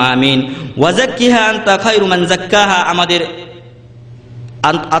 আল্লাহুম্মা আমিন। ওয়া যাক্কিহা আনতা খায়রু মান যাক্কাহা, আমাদের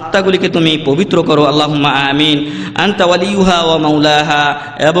আত্মাগুলিকে তুমি পবিত্র করো, আল্লাহুম্মা আমিন। আনতা ওয়ালিয়ুহা ওয়া মাওলাহা,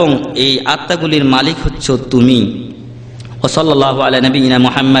 এবং এই আত্মাগুলির মালিক হচ্ছো তুমি। ওয়া সাল্লাল্লাহু আলা নবিয়িনা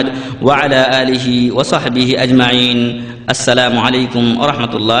মুহাম্মদ ওয়া আলা আলিহি ওয়া সাহবিহি আজমাইন। আসসালামু আলাইকুম ওয়া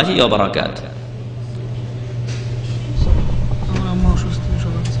রাহমাতুল্লাহি ওয়া বারাকাতুহু।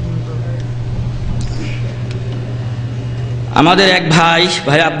 আমাদের এক ভাই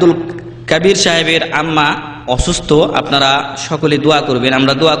আব্দুল কবির সাহেবের আম্মা অসুস্থ, আপনারা সকলে দোয়া করবেন।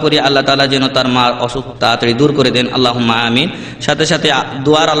 আমরা দোয়া করি আল্লাহ তাআলা যেন তার মার অসুখ তাড়াতাড়ি দূর করে দেন, আল্লাহুম্মা আমিন। সাথে সাথে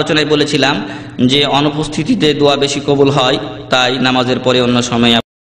দোয়ার আলোচনায় বলেছিলাম যে অনুপস্থিতিতে দোয়া বেশি কবুল হয়, তাই নামাজের পরে অন্য সময়